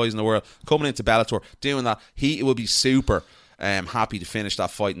best guys in the world, coming into Bellator, doing that. He will be super happy to finish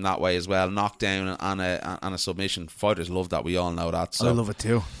that fight in that way as well. Knockdown and a submission. Fighters love that. We all know that. So. I love it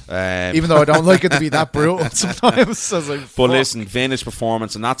too. Even though I don't like it to be that brutal sometimes. But listen, vintage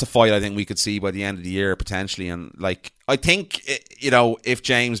performance, and that's a fight I think we could see by the end of the year potentially. And like, I think if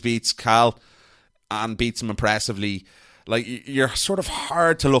James beats Cal and beats him impressively, like, you're sort of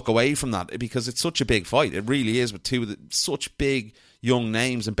hard to look away from that, because it's such a big fight. It really is, with two of such big young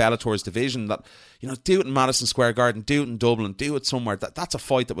names in Bellator's division, that do it in Madison Square Garden, do it in Dublin, do it somewhere. That's a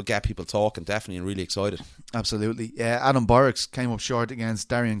fight that would get people talking, definitely, and really excited. Absolutely. Adam Borix came up short against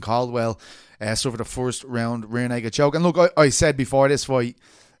Darian Caldwell, suffered a first round rear naked choke. And look, I said before this fight,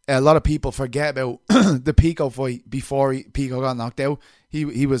 a lot of people forget about the Pico fight before Pico got knocked out.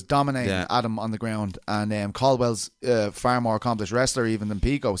 He was dominating Adam on the ground, and Caldwell's far more accomplished wrestler even than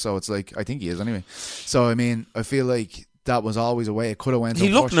Pico, so it's like, I think he is anyway. So I mean, I feel like that was always a way it could have went. He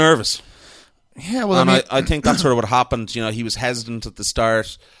looked nervous. Yeah, well, I think that's sort of what happened. He was hesitant at the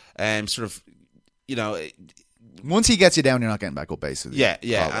start, sort of, once he gets you down, you're not getting back up, basically.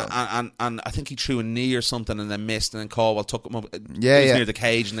 Yeah. And I think he threw a knee or something and then missed, and then Caldwell took him up. Near the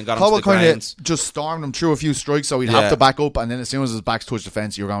cage and then got him to the ground. Caldwell kind of just stormed him through a few strikes, so he'd have to back up, and then as soon as his back touched the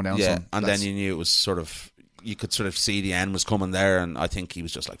fence, you were going down. Yeah, and then you knew it was sort of, you could sort of see the end was coming there, and I think he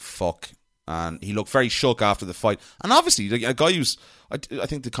was just like, fuck. And he looked very shook after the fight. And obviously, a guy who's, I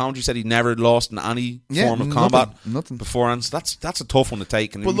think the commentary said he never lost in any form of combat beforehand. So that's a tough one to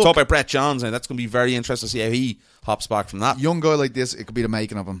take. And when you talk about Brett Johns, that's going to be very interesting to see how he hops back from that. Young guy like this, it could be the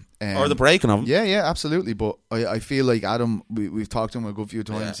making of him. Or the breaking of him. Yeah, absolutely. But I feel like Adam, we've talked to him a good few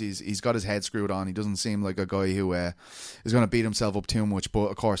times. Yeah. He's got his head screwed on. He doesn't seem like a guy who is going to beat himself up too much. But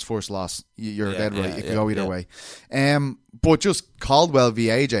of course, first loss, you're dead right. It could go either way. But just Caldwell v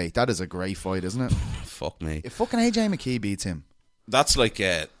AJ, that is a great fight, isn't it? Fuck me. If fucking AJ McKee beats him, that's like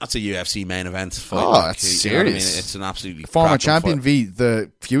that's a UFC main event fight. Oh, that's serious. It's an absolutely former champion fight. V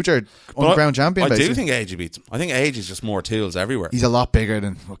the future underground champion. I do think AJ beats him. I think AJ is just more tools everywhere. He's a lot bigger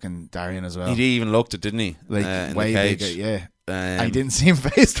than fucking Darian as well. He even looked it, didn't he? Like way bigger, yeah. I didn't see him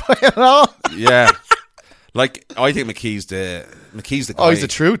faced by it at all. Yeah. Like, I think McKee's the guy. Oh, he's the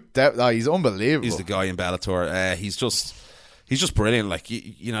truth. He's unbelievable. He's the guy in Bellator. he's just brilliant. Like,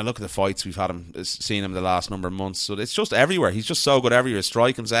 you know, look at the fights we've had him, seen him the last number of months. So it's just everywhere. He's just so good everywhere.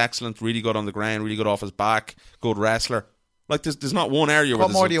 Striking's excellent, really good on the ground, really good off his back, good wrestler. Like, there's not one area where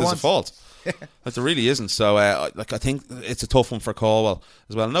there's a fault. Like, there really isn't. So, like, I think it's a tough one for Caldwell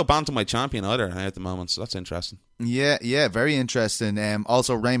as well. No bantamweight champion either at the moment, so that's interesting. Yeah, very interesting.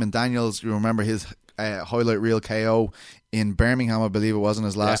 Also, Raymond Daniels, you remember his highlight reel KO in Birmingham, I believe it was, in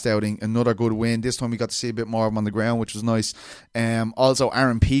his last outing. Another good win. This time we got to see a bit more of him on the ground, which was nice. Also,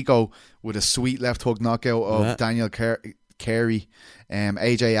 Aaron Pico with a sweet left hook knockout of Daniel Carey.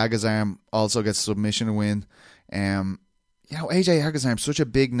 AJ Agazarm also gets a submission win. You know, AJ Agazarm, such a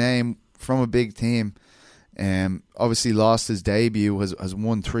big name from a big team. Obviously lost his debut, has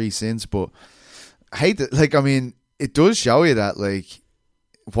won 3 since, but I hate that. Like, I mean, it does show you that, like,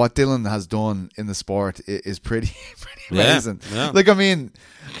 what Dylan has done in the sport is pretty amazing. Yeah. Like, I mean,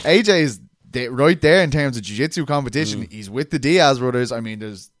 AJ's right there in terms of jiu-jitsu competition. He's with the Diaz brothers. I mean,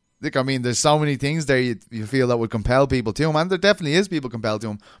 there's so many things there you feel that would compel people to him, and there definitely is people compelled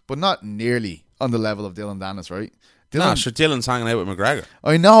to him, but not nearly on the level of Dylan Dennis, right? Dylan's hanging out with McGregor.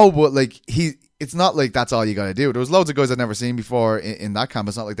 I know, but like it's not like that's all you got to do. There was loads of guys I'd never seen before in that camp.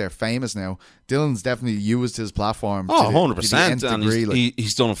 It's not like they're famous now. Dylan's definitely used his platform. 100%. And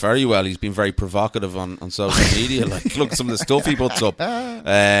he's done it very well. He's been very provocative on social media. Like, look at some of the stuff he puts up.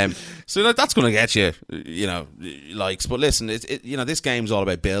 So like, that's going to get you, you know, likes. But listen, you know, this game's all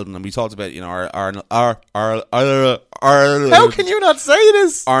about building, and we talked about, you know, how can you not say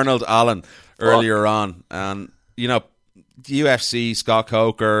this? Arnold Allen earlier on, and you know, UFC, Scott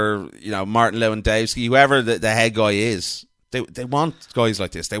Coker, you know, Martin Lewandowski, whoever the head guy is, they want guys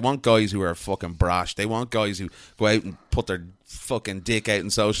like this. They want guys who are fucking brash. They want guys who go out and put their fucking dick out in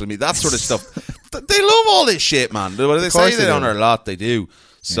social media. That sort of stuff. They love all this shit, man. They say they don't a lot. They do.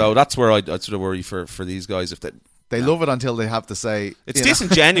 So that's where I'd sort of worry for these guys if they love it until they have to say it's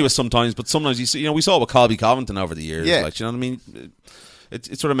disingenuous sometimes. But sometimes you know, we saw with Colby Covington over the years. Like, you know what I mean?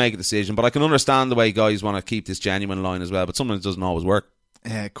 It's sort of make a decision, but I can understand the way guys want to keep this genuine line as well, but sometimes it doesn't always work.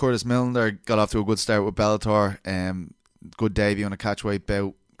 Curtis Millender got off to a good start with Bellator. Good debut on a catchweight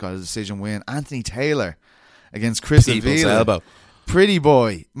bout, got a decision win. Anthony Taylor against Chris Avila. Pretty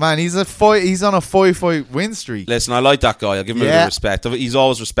boy, man. He's on a 5-fight win streak. Listen, I like that guy. I'll give him a bit of respect. He's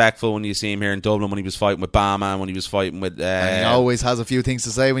always respectful when you see him here in Dublin, when he was fighting with Bama, when he was fighting with and he always has a few things to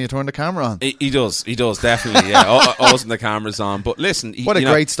say when you turn the camera on. He does definitely. Yeah, always when the camera's on. But listen, what a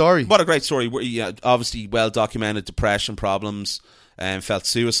great story. Obviously well documented depression problems. Felt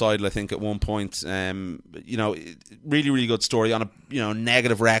suicidal, I think, at one point. You know, really, really good story on a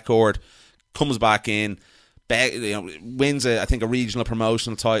negative record. Comes back in. Wins I think a regional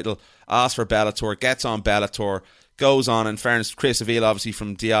promotional title, asks for Bellator, gets on Bellator, goes on. In fairness, Chris Avila, obviously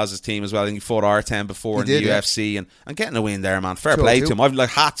from Diaz's team as well, I think he fought Artem before in the UFC, and getting a win there, man. Fair play to him. I've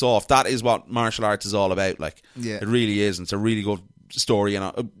hats off. That is what martial arts is all about. Like, it really is, and it's a really good story,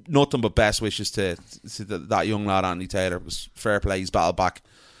 and nothing but best wishes to that young lad, Anthony Taylor. It was fair play. He's battled back,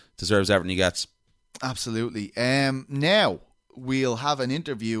 deserves everything he gets. Absolutely. Now we'll have an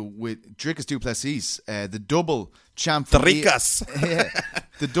interview with Dricus du Plessis, the double champ from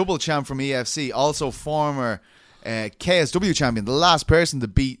the double champ from EFC, also former KSW champion, the last person to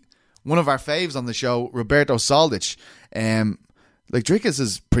beat one of our faves on the show, Roberto Soldic. Like, Dricus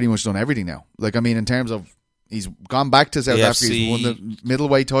has pretty much done everything now. Like, I mean, in terms of, he's gone back to South Africa, he's won the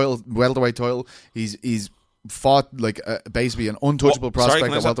middleweight title, welterweight title. He's fought like basically an untouchable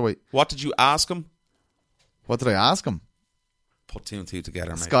prospect at welterweight. What did you ask him? What did I ask him? Put 2 and 2 together,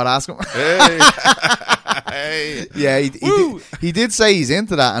 mate. Scott asked him. Hey. Yeah, he did say he's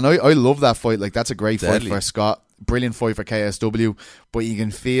into that, and I love that fight. Like, that's a great fight for Scott. Brilliant fight for KSW, but you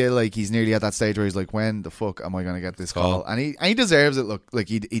can feel like he's nearly at that stage where he's like, when the fuck am I going to get this call? And he deserves it. Look, like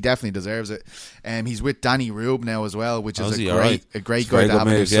he definitely deserves it. He's with Danny Rube now as well, which is a great guy to have on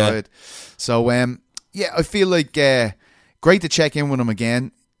his side. So I feel like great to check in with him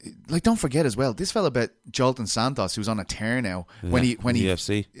again. Like, don't forget as well, this fella bet Jolton Santos, who's on a tear now. When he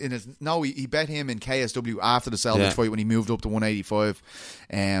UFC. He bet him in KSW after the Selvage fight when he moved up to 185.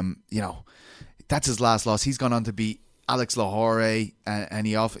 You know, that's his last loss. He's gone on to beat Alex Lahore, and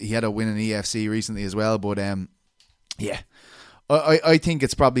he had a win in EFC recently as well. But I think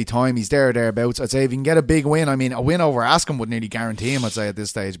it's probably time. He's thereabouts. I'd say if he can get a big win, I mean, a win over Askham would nearly guarantee him, I'd say, at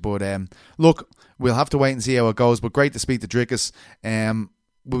this stage. But look, we'll have to wait and see how it goes. But great to speak to Dricus.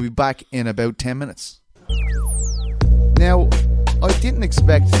 We'll be back in about 10 minutes. Now, I didn't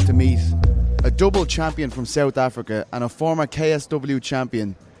expect to meet a double champion from South Africa and a former KSW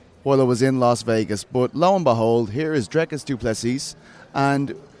champion while I was in Las Vegas, but lo and behold, here is Dricus du Plessis,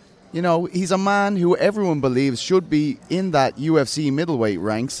 and You know, he's a man who everyone believes should be in that UFC middleweight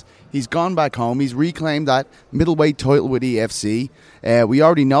ranks. He's gone back home. He's reclaimed that middleweight title with EFC. We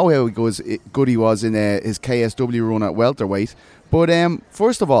already know how good he was in his KSW run at welterweight. But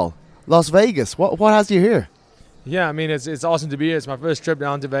first of all, Las Vegas, what has you here? Yeah, I mean, it's awesome to be here. It's my first trip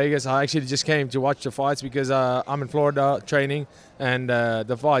down to Vegas. I actually just came to watch the fights because I'm in Florida training, and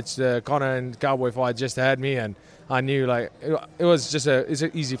the fights, the Conor and Cowboy fight just had me, and I knew like it was just it's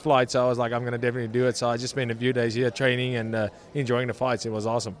an easy flight, so I was like, I'm going to definitely do it. So I just spent a few days here training and enjoying the fights. It was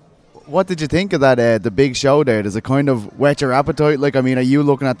awesome. What did you think of that, the big show there? Does it kind of whet your appetite? Like, I mean, are you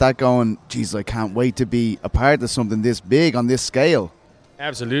looking at that going, geez, I can't wait to be a part of something this big on this scale?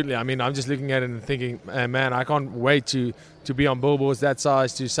 Absolutely. I mean, I'm just looking at it and thinking, man, I can't wait to be on billboards that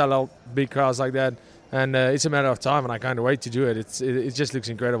size, to sell out big crowds like that. And it's a matter of time, and I can't wait to do it. It just looks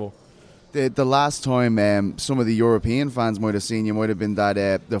incredible. The last time some of the European fans might have seen you might have been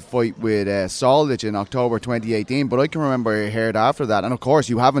that the fight with Soldic in October 2018, but I can remember I heard after that, and of course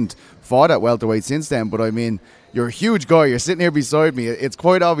you haven't fought at welterweight since then, but I mean, you're a huge guy, you're sitting here beside me, it's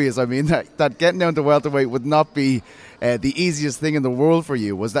quite obvious, I mean, that getting down to welterweight would not be the easiest thing in the world for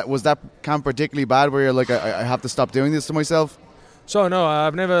you. Was that camp particularly bad where you're like, I have to stop doing this to myself? So no,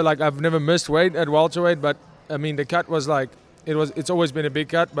 I've never missed weight at welterweight, but I mean the cut was like, it's always been a big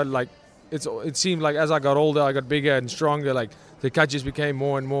cut, but like it seemed like as I got older, I got bigger and stronger. Like the cut just became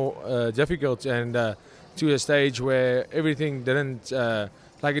more and more difficult, and to a stage where everything didn't it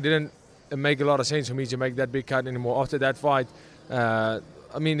didn't make a lot of sense for me to make that big cut anymore. After that fight, I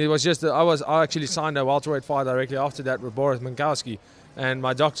mean, it was just I actually signed a welterweight fight directly after that with Boris Minkowski, and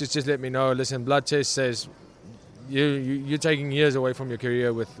my doctors just let me know, listen, blood test says you're taking years away from your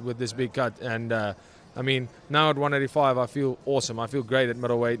career with this big cut, and I mean, now at 185, I feel awesome. I feel great at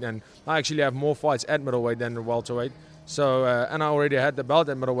middleweight, and I actually have more fights at middleweight than at welterweight. So, and I already had the belt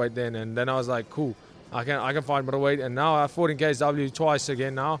at middleweight then, and then I was like, cool, I can fight middleweight, and now I fought in KSW twice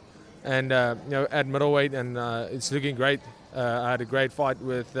again now, and at middleweight, and it's looking great. I had a great fight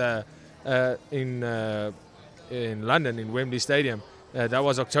with in London in Wembley Stadium. That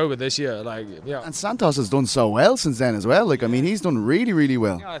was October this year. And Santos has done so well since then as well. Like, I mean, he's done really, really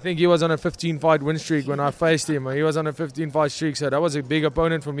well. Yeah, I think he was on a 15-fight win streak when I faced him. He was on a 15-fight streak, so that was a big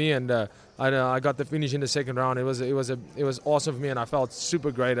opponent for me. And I got the finish in the second round. It was awesome for me, and I felt super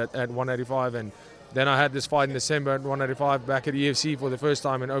great at 185. And then I had this fight in December at 185 back at EFC for the first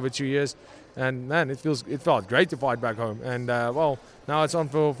time in over 2 years. And man, it felt great to fight back home. And now it's on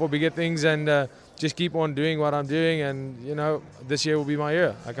for bigger things, and just keep on doing what I'm doing, and this year will be my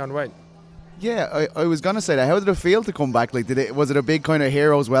year. I can't wait. Yeah, I was gonna say that. How did it feel to come back? Like, was it a big kind of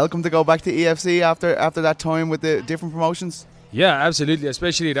hero's welcome to go back to EFC after that time with the different promotions? Yeah, absolutely.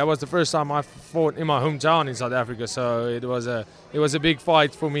 Especially that was the first time I fought in my hometown in South Africa, so it was a big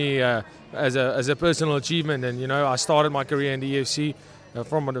fight for me as a personal achievement. And I started my career in the EFC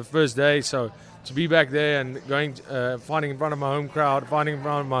from the first day, so to be back there and going fighting in front of my home crowd, fighting in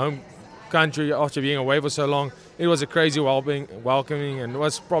front of my home country after being away for so long, it was a crazy welcoming, and it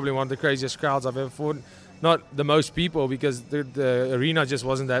was probably one of the craziest crowds I've ever fought. Not the most people, because the arena just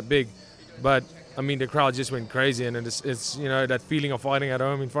wasn't that big, but I mean the crowd just went crazy, and it's that feeling of fighting at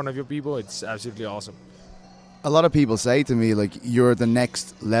home in front of your people. It's absolutely awesome. A lot of people say to me, like, you're the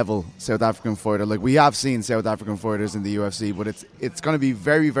next level South African fighter. Like, we have seen South African fighters in the UFC, but it's going to be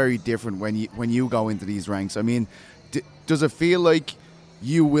very, very different when you go into these ranks. I mean, does it feel like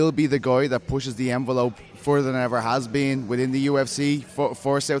you will be the guy that pushes the envelope further than ever has been within the UFC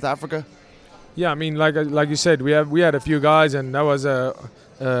for South Africa? Yeah, I mean, like you said, we had a few guys, and that was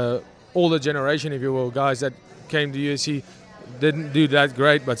a older generation, if you will, guys that came to UFC, didn't do that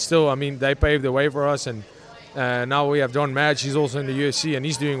great, but still, I mean, they paved the way for us. And now we have John Madge. He's also in the UFC, and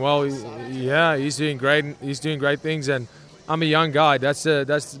he's doing well. He's doing great. He's doing great things, and I'm a young guy. That's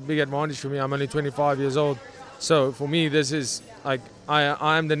the big advantage for me. I'm only 25 years old, so for me, this is like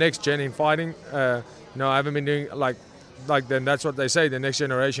I'm the next gen in fighting. I haven't been doing like then that's what they say, the next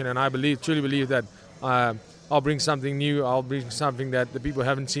generation, and I truly believe that I'll bring something new. I'll bring something that the people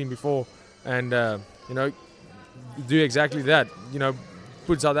haven't seen before, and do exactly that.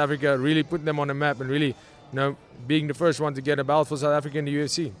 Put South Africa, really put them on the map, and really, being the first one to get a belt for South Africa in the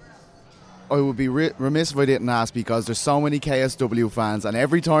UFC. I would be remiss if I didn't ask, because there's so many KSW fans, and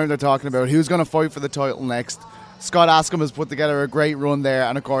every time they're talking about who's going to fight for the title next, Scott Askham has put together a great run there,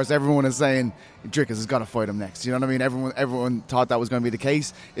 and of course everyone is saying Dricus has got to fight him next. You know what I mean? Everyone thought that was going to be the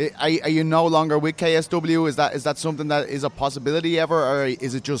case. Are you no longer with KSW? Is that something that is a possibility ever, or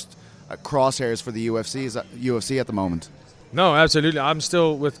is it just crosshairs for the UFC? Is that UFC at the moment? No, absolutely. I'm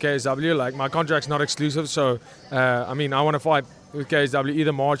still with KSW. Like, my contract's not exclusive, so I want to fight with KSW,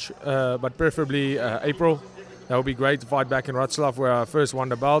 either March, but preferably April. That would be great to fight back in Wrocław, where I first won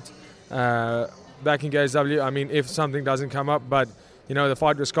the belt. Back in KSW, I mean, if something doesn't come up, but the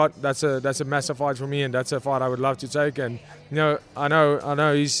fight with Scott, that's a massive fight for me, and that's a fight I would love to take. And I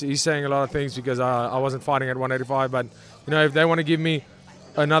know he's saying a lot of things because I wasn't fighting at 185, but if they want to give me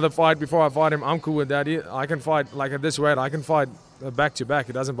another fight before I fight him, I'm cool with that. I can fight like at this weight. I can fight back to back.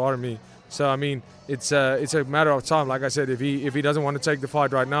 It doesn't bother me. So I mean, it's a matter of time. Like I said, if he doesn't want to take the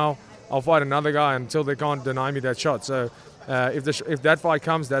fight right now, I'll fight another guy until they can't deny me that shot. So if that fight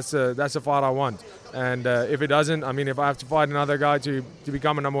comes, that's a fight I want. And if it doesn't, I mean, if I have to fight another guy to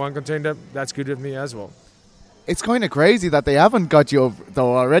become a number one contender, that's good with me as well. It's kind of crazy that they haven't got you up,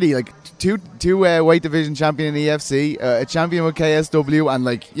 though, already. Like, two weight division champion in the EFC, a champion with KSW, and,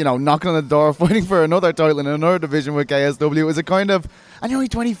 knocking on the door, fighting for another title in another division with KSW. Is it kind of... And you're only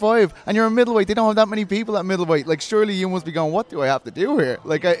 25, and you're a middleweight. They don't have that many people at middleweight. Like, surely you must be going, what do I have to do here?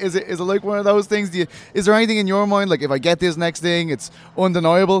 Like, is it like one of those things? Is there anything in your mind, like, if I get this next thing, it's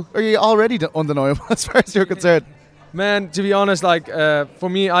undeniable? Or are you already undeniable as far as you're concerned? Man, to be honest, for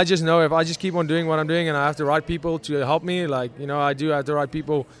me, I just know if I just keep on doing what I'm doing, and I have the right people to help me, I do have the right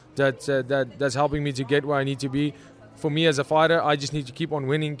people that's helping me to get where I need to be. For me as a fighter, I just need to keep on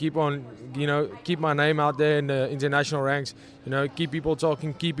winning, keep my name out there in the international ranks, keep people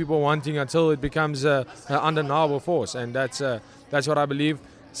talking, keep people wanting until it becomes an undeniable force, and that's what I believe.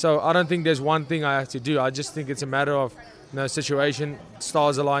 So I don't think there's one thing I have to do. I just think it's a matter of situation,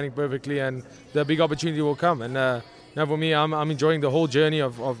 stars aligning perfectly, and the big opportunity will come. And now for me, I'm enjoying the whole journey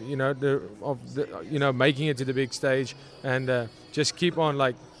of making it to the big stage, and just keep on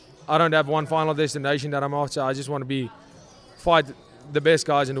I don't have one final destination that I'm after. I just want to fight the best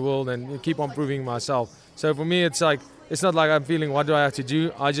guys in the world and keep on proving myself. So for me, it's not like I'm feeling what do I have to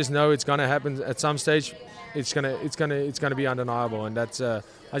do. I just know it's gonna happen at some stage. It's gonna be undeniable, and that's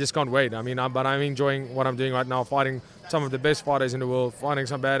I just can't wait. I mean, but I'm enjoying what I'm doing right now, fighting some of the best fighters in the world, fighting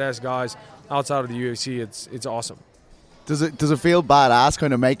some badass guys outside of the UFC. It's awesome. Does it feel badass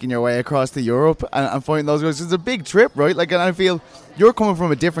kind of making your way across to Europe and fighting those guys? It's a big trip, right? And I feel you're coming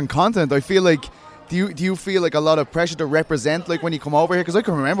from a different continent. I feel like, do you feel like a lot of pressure to represent when you come over here? Because I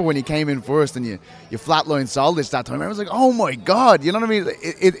can remember when you came in first and you flatlined Soldic that time. I was like, oh my God, you know what I mean?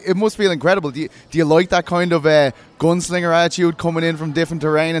 It must feel incredible. Do you like that kind of gunslinger attitude coming in from different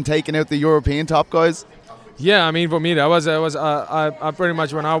terrain and taking out the European top guys? Yeah, I mean, for me, I pretty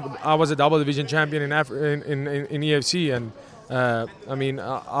much, when I was a double division champion in EFC, and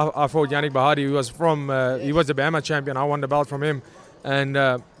I fought Yannick Bahadi, who he was the Bama champion. I won the belt from him, and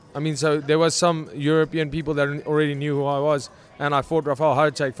so there was some European people that already knew who I was, and I fought Rafael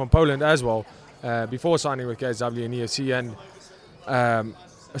Hartwig from Poland as well before signing with KSW and EFC, and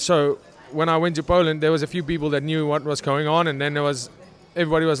so when I went to Poland, there was a few people that knew what was going on, and then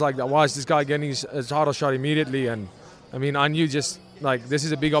everybody was like, why is this guy getting his title shot immediately? And I mean, I knew just this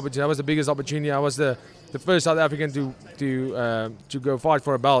is a big opportunity. That was the biggest opportunity. I was the first South African to go fight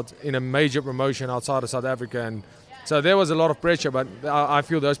for a belt in a major promotion outside of South Africa, and so there was a lot of pressure. But I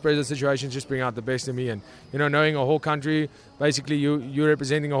feel those pressure situations just bring out the best in me. And knowing a whole country, basically you're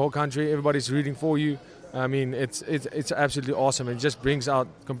representing a whole country. Everybody's rooting for you. I mean, it's absolutely awesome. It just brings out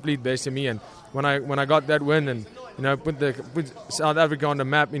complete best in me. And when I got that win and put South Africa on the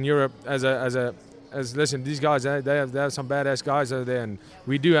map in Europe as listen, these guys they have some badass guys over there, and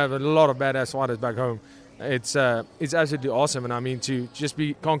we do have a lot of badass fighters back home. It's absolutely awesome, and I mean, to just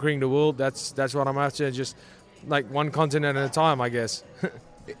be conquering the world, that's what I'm after, just one continent at a time, I guess.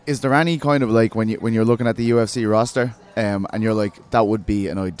 Is there any kind of when you're looking at the UFC roster and you're like, that would be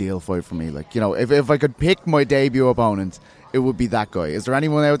an ideal fight for me, if I could pick my debut opponent, it would be that guy? Is there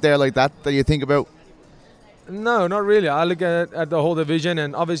anyone out there like that you think about? No, not really. I look at the whole division,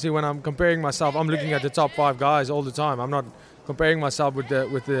 and obviously when I'm comparing myself, I'm looking at the top 5 guys all the time. I'm not comparing myself with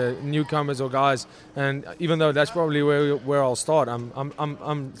the newcomers or guys. And even though that's probably where I'll start,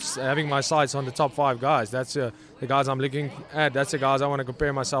 I'm having my sights on the top 5 guys. That's the guys I'm looking at. That's the guys I want to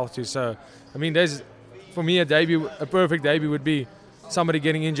compare myself to. So, I mean, for me, a perfect debut would be somebody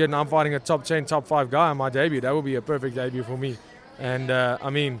getting injured and I'm fighting a top 10, top 5 guy on my debut. That would be a perfect debut for me. And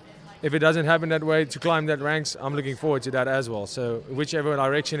if it doesn't happen that way, to climb that ranks, I'm looking forward to that as well. So whichever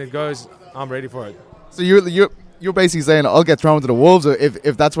direction it goes, I'm ready for it. So you're basically saying I'll get thrown to the wolves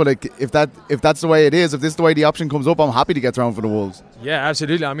if that's the way it is. If this is the way the option comes up, I'm happy to get thrown for the wolves. Yeah,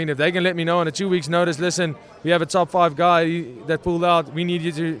 absolutely. I mean, if they can let me know on a 2 weeks notice, listen, we have a top 5 guy that pulled out. We need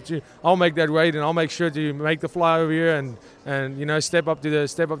you to I'll make that weight, and I'll make sure to make the fly over here and step up to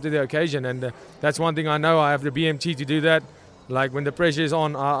the occasion. And that's one thing I know. I have the BMT to do that. When the pressure is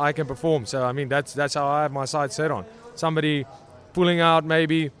on, I can perform. So I mean, that's how I have my sights set on. Somebody pulling out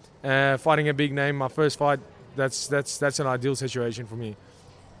maybe, fighting a big name, my first fight. That's an ideal situation for me.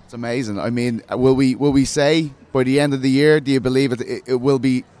 It's amazing. I mean, will we say by the end of the year? Do you believe it will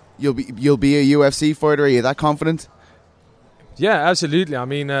be? You'll be a UFC fighter. Are you that confident? Yeah, absolutely. I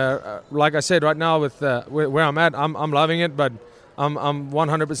mean, like I said, right now with where I'm at, I'm loving it, but I'm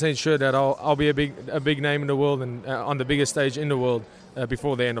 100% sure that I'll be a big name in the world and on the biggest stage in the world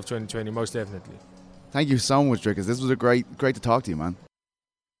before the end of 2020, most definitely. Thank you so much, Dricus. This was a great to talk to you, man.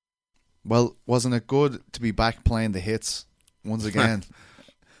 Well, wasn't it good to be back playing the hits once again?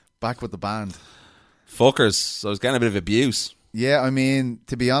 Back with the band. Fuckers. So I was getting a bit of abuse. Yeah, I mean,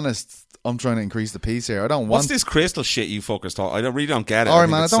 to be honest, I'm trying to increase the peace here. I don't want... What's this crystal shit you fuckers talk? I really don't get it. Alright,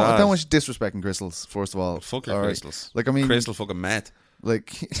 man, I don't want you disrespecting crystals, first of all. Fuck your crystals. Like, I mean... Crystal fucking meth.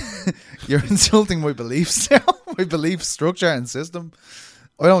 Like, you're insulting my beliefs now. My belief structure and system.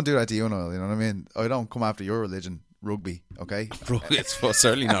 I don't do that to you, Noel, you know what I mean? I don't come after your religion. Rugby, okay? It's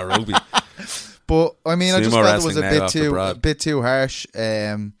certainly not rugby. But I mean, I just felt it was a bit too harsh.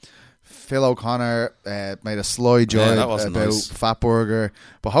 Phil O'Connor made a sly joke about nice. Fatburger,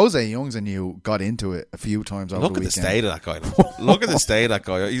 but Jose Youngs and you got into it a few times over the weekend. Look at the state of that guy. Look at the state of that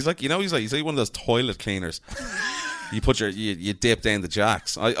guy. He's like one of those toilet cleaners. You put you dip down the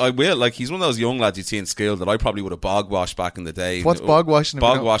jacks. I will. Like, he's one of those young lads you see in school that I probably would have bog washed back in the day. What's bog washing?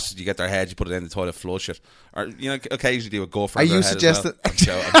 Bog wash is you get their head, you put it in the toilet, flush it, or occasionally do a go for. Are you suggesting?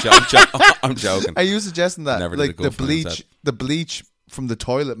 I'm joking. Are you suggesting that Never like the bleach from the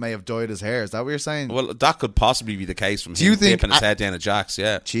toilet may have dyed his hair? Is that what you're saying? Well, that could possibly be the case from him dipping his head down the jacks.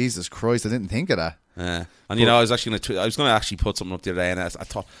 Yeah. Jesus Christ, I didn't think of that. Yeah, and I was actually going to actually put something up the other day, and I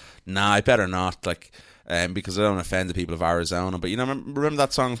thought, nah, I better not, like. Because I don't offend the people of Arizona. But remember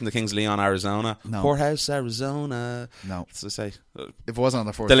that song from the Kings of Leon, Arizona? No. Poorhouse, Arizona. No. What's it say? If it wasn't on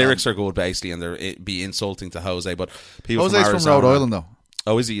the first The lyrics are good, basically, and they're be insulting to Jose. But people Jose's from Arizona, from Rhode Island, though.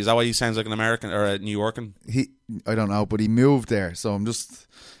 Oh, is he? Is that why he sounds like an American or a New Yorkan? I don't know, but he moved there. So I'm just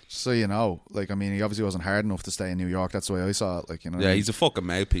so you know. Like, I mean, he obviously wasn't hard enough to stay in New York. That's the way I saw it. Like, you know. Yeah, he's a fucking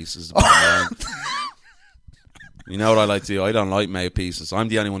mouthpiece. You know what I like to do? I don't like mouthpieces. I'm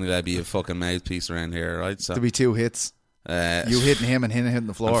the only one who'd be a fucking mouthpiece around here, right? So there'll be two hits. You hitting him and him hitting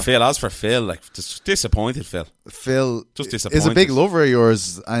the floor. And Phil, as for Phil, like, just disappointed, Phil. Phil just disappointed. Is a big lover of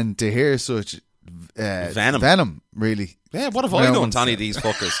yours, and to hear such venom, really. Yeah, what have I done to any of these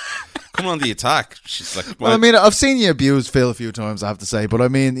fuckers? Come on the attack. She's like, well, I mean, I've seen you abuse Phil a few times, I have to say, but I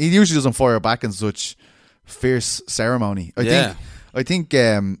mean, he usually doesn't fire back in such fierce ceremony. I think,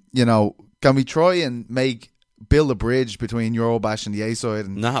 you know, can we try and build a bridge between Eurobash and the A side?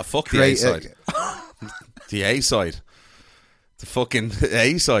 And nah, fuck the A side. The A side. The fucking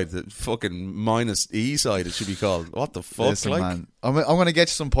A side. The fucking minus E side, it should be called. What the fuck? Listen, like, man. I'm going to get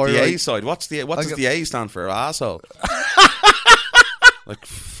you some pyrite. The A side. What does the A stand for? Asshole. Like,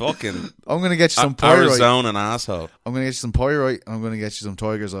 fucking. I'm going to get you some pyrite. Arizona and asshole. I'm going to get you some pyrite, and I'm going to get you some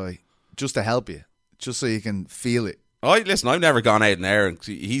Tiger's Eye, just to help you, just so you can feel it. Listen, I've never gone out in air, and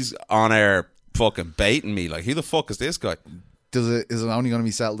he's on air fucking baiting me. Like, who the fuck is this guy? Is it only going to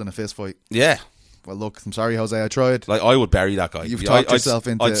be settled in a fist fight? Yeah. Well, look, I'm sorry, Jose, I tried. Like, I would bury that guy. You've talked yourself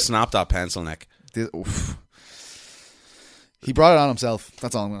into... I'd snap that pencil neck. He brought it on himself.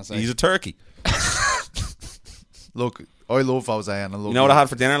 That's all I'm going to say. He's a turkey. Look, I love Jose, and I love... You know what I had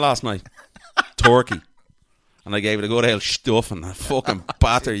for dinner last night? Turkey. And I gave it a good old stuff, and I fucking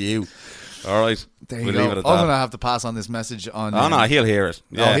batter you. All right. There you go. I'm going to have to pass on this message on... Oh, no, he'll hear it.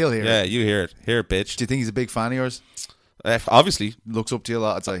 Yeah. Oh, he'll hear it. Yeah, you hear it. Hear it, bitch. Do you think he's a big fan of yours? Obviously. Looks up to you a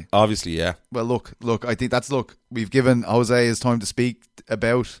lot, I'd say. Obviously, yeah. Well, look, I think we've given Jose his time to speak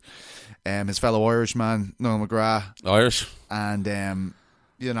about his fellow Irishman, Noel McGrath. Irish. And,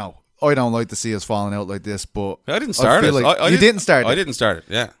 you know, I don't like to see us falling out like this, but... I didn't start it. Like you didn't start it. I didn't start it,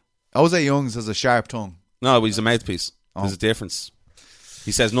 yeah. Jose Youngs has a sharp tongue. No, he's a mouthpiece. There's a difference.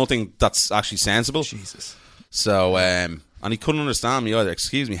 He says nothing that's actually sensible. Jesus. So, and he couldn't understand me either.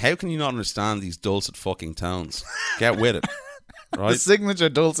 Excuse me, how can you not understand these dulcet fucking tones? Get with it. Right? The signature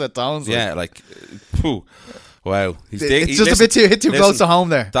dulcet tones. Yeah, like, phew. Wow. It's just a bit too close to home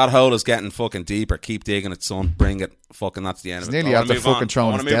there. That hole is getting fucking deeper. Keep digging it, son. Bring it. Fucking, that's the end of it. Nearly after fucking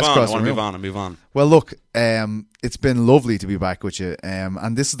throwing his desk across the room. I want to move on. Well, look, it's been lovely to be back with you.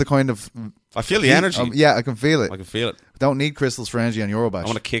 And this is the kind of... I feel the energy. Yeah, I can feel it. I can feel it. Don't need crystals for energy on Eurobash. I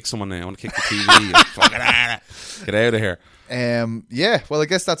want to kick someone now. I want to kick the TV. Get out of here. Yeah, well, I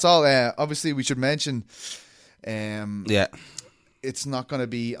guess that's all. Obviously, we should mention... yeah. It's not going to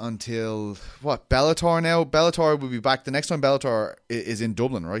be until, Bellator now? Bellator will be back. The next time Bellator is in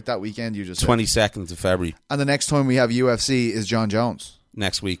Dublin, right? That weekend, you just 22nd of February. And the next time we have UFC is John Jones.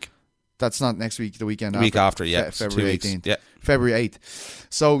 Next week. That's not next week. The weekend week after, yeah. February 18th. Yeah. February 8th.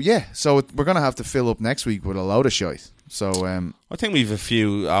 So we're going to have to fill up next week with a load of shite. So I think we've a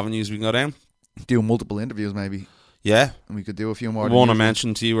few avenues we can go down. Do multiple interviews maybe. Yeah. And we could do a few more. One I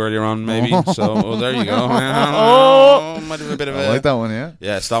mentioned to you earlier on, maybe. So, there you go. Might have a bit of I like that one, yeah.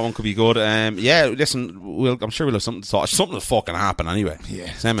 Yeah, so that one could be good. Yeah, listen, I'm sure we'll have something to talk. Something will fucking happen anyway. Yeah.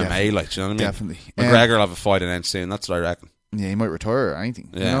 It's MMA, like, do you know what I mean? Definitely. McGregor will have a fight announced soon. That's what I reckon. Yeah, he might retire or anything.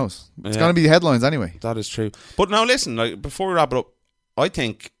 Yeah. Who knows? It's going to be the headlines anyway. That is true. But now, listen, like, before we wrap it up, I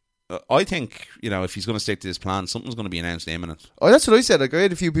think, if he's going to stick to this plan, something's going to be announced imminent. Oh, that's what I said. Like, I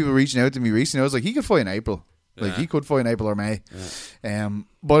had a few people reaching out to me recently. I was like, he could fight in April. Like, he could fight in April or May. Yeah.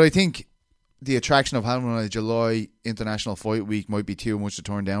 But I think the attraction of having a July International Fight Week might be too much to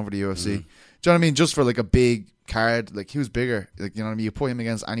turn down for the UFC. Do you know what I mean? Just for like a big card, like who's bigger? Like, you know what I mean? You put him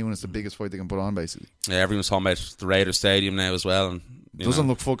against anyone, it's the biggest fight they can put on, basically. Yeah, everyone's talking about the Raiders Stadium now as well. And doesn't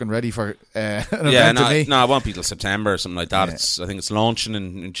look fucking ready for an event to me. No, it won't be till September or something like that. Yeah. I think it's launching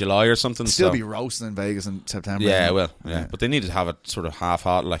in July or something. It'll still be roasting in Vegas in September. Yeah, it will. Yeah. But they need to have it sort of half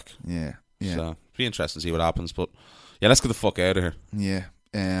hot, like. Yeah. So it'll be interesting to see what happens. But yeah, let's get the fuck out of here. Yeah.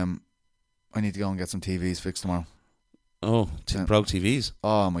 I need to go and get some TVs fixed tomorrow. Oh, broke TVs.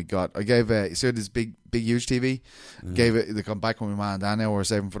 Oh my god! I gave you see this big huge TV. Gave it. They come back with my mom and dad now. We're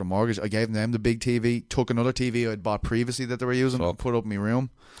saving for the mortgage. I gave them the big TV. Took another TV I'd bought previously that they were using and put up in my room.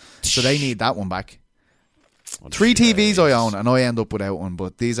 So they need that one back. 3 TVs I own and I end up without one.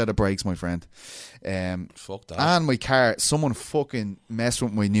 But these are the breaks, my friend. Fuck that. And my car. Someone fucking messed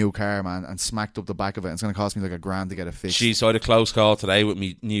with my new car, man, and smacked up the back of it. It's going to cost me like $1,000 to get it fixed. Jeez, I had a close call today with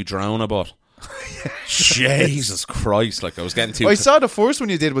me new drone I bought. Jesus Christ, like I was getting too. I saw the first one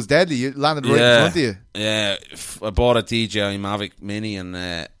you did was deadly. You landed right in front of you. Yeah, I bought a DJI Mavic Mini and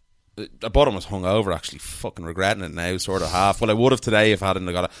I bought it was hungover, actually fucking regretting it now, sort of half. Well, I would have today if I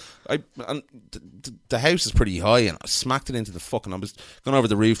hadn't got it. The house is pretty high and I smacked it into the fucking. I was going over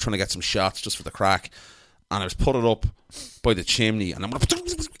the roof trying to get some shots just for the crack. And I was put it up by the chimney, and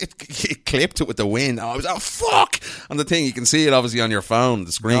it clipped it with the wind. And I was, oh fuck! On the thing, you can see it obviously on your phone,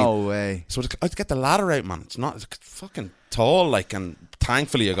 the screen. No way. So I had to get the ladder out, man. It's fucking tall, like, and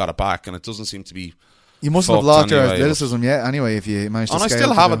thankfully I got it back, and it doesn't seem to be. You mustn't have lost your athleticism yet, anyway. If you managed to. And I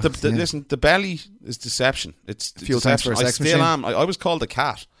still have it. Listen, the belly is deception. It's fuel tanks for a sex machine. I still am. I was called the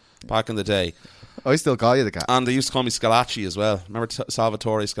cat back in the day. I still call you the cat. And they used to call me Scalacci as well. Remember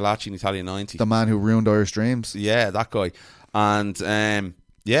Salvatore Scalacci in Italian 90? The man who ruined Irish dreams. Yeah, that guy. And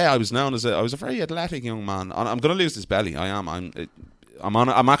I was known as I was a very athletic young man. And I'm going to lose this belly. I am.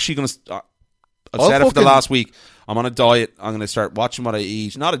 I'm actually going to. I've said it for the last week. I'm on a diet. I'm going to start watching what I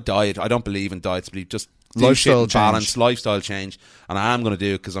eat. Not a diet. I don't believe in diets, but just lifestyle balance, lifestyle change. And I am going to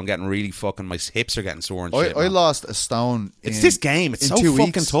do it because I'm getting really fucking. My hips are getting sore and shit. I lost a stone. It's this game. It's so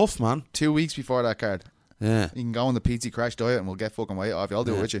fucking tough, man. 2 weeks before that card. Yeah, you can go on the PT Crash diet and we'll get fucking weight off. I'll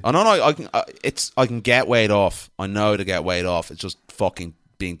do it with you. Oh no, I can get weight off. I know to get weight off. It's just fucking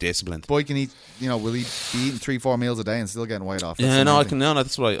being disciplined. Boy can eat. Will he be eating 3-4 meals a day and still getting weight off? I can. No,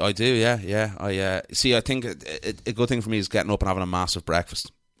 that's what I do. Yeah. I see. I think a good thing for me is getting up and having a massive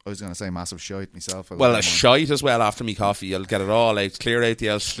breakfast. I was going to say massive shite myself. Well, a shite as well after me coffee. I'll get it all out, clear out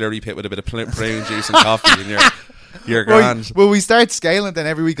the old slurry pit with a bit of prune juice and coffee, and you're grand. Right. Well, we start scaling then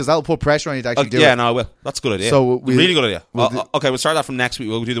every week because that'll put pressure on you to actually do it. Yeah, no, I will. That's a good idea. So really good idea. Okay, we'll start that from next week.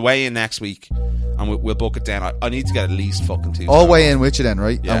 We'll do the weigh in next week, and we'll book it down. I need to get at least fucking 2. All weigh in with you then,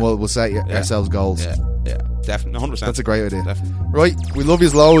 right? Yeah. And we'll set ourselves goals. Yeah, definitely, 100%. That's a great idea. Definitely. Right, we love you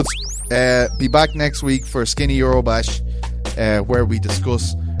loads. Be back next week for Skinny Eurobash, where we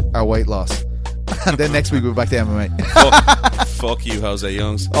discuss our weight loss. And then next week we'll be back to MMA. Fuck you, Jose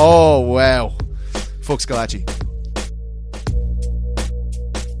Youngs. Oh, wow. Fuck Scalacci.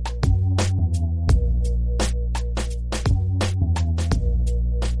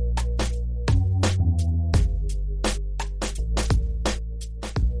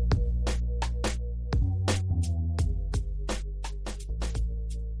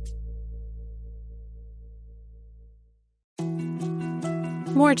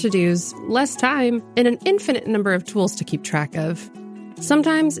 More to-dos, less time, and an infinite number of tools to keep track of.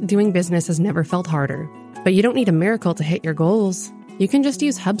 Sometimes doing business has never felt harder, but you don't need a miracle to hit your goals. You can just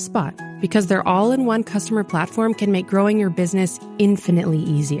use HubSpot, because their all-in-one customer platform can make growing your business infinitely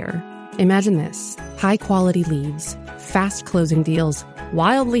easier. Imagine this: high-quality leads, fast closing deals,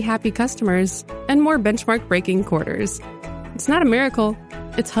 wildly happy customers, and more benchmark-breaking quarters. It's not a miracle,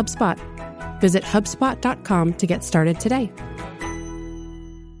 it's HubSpot. Visit HubSpot.com to get started today.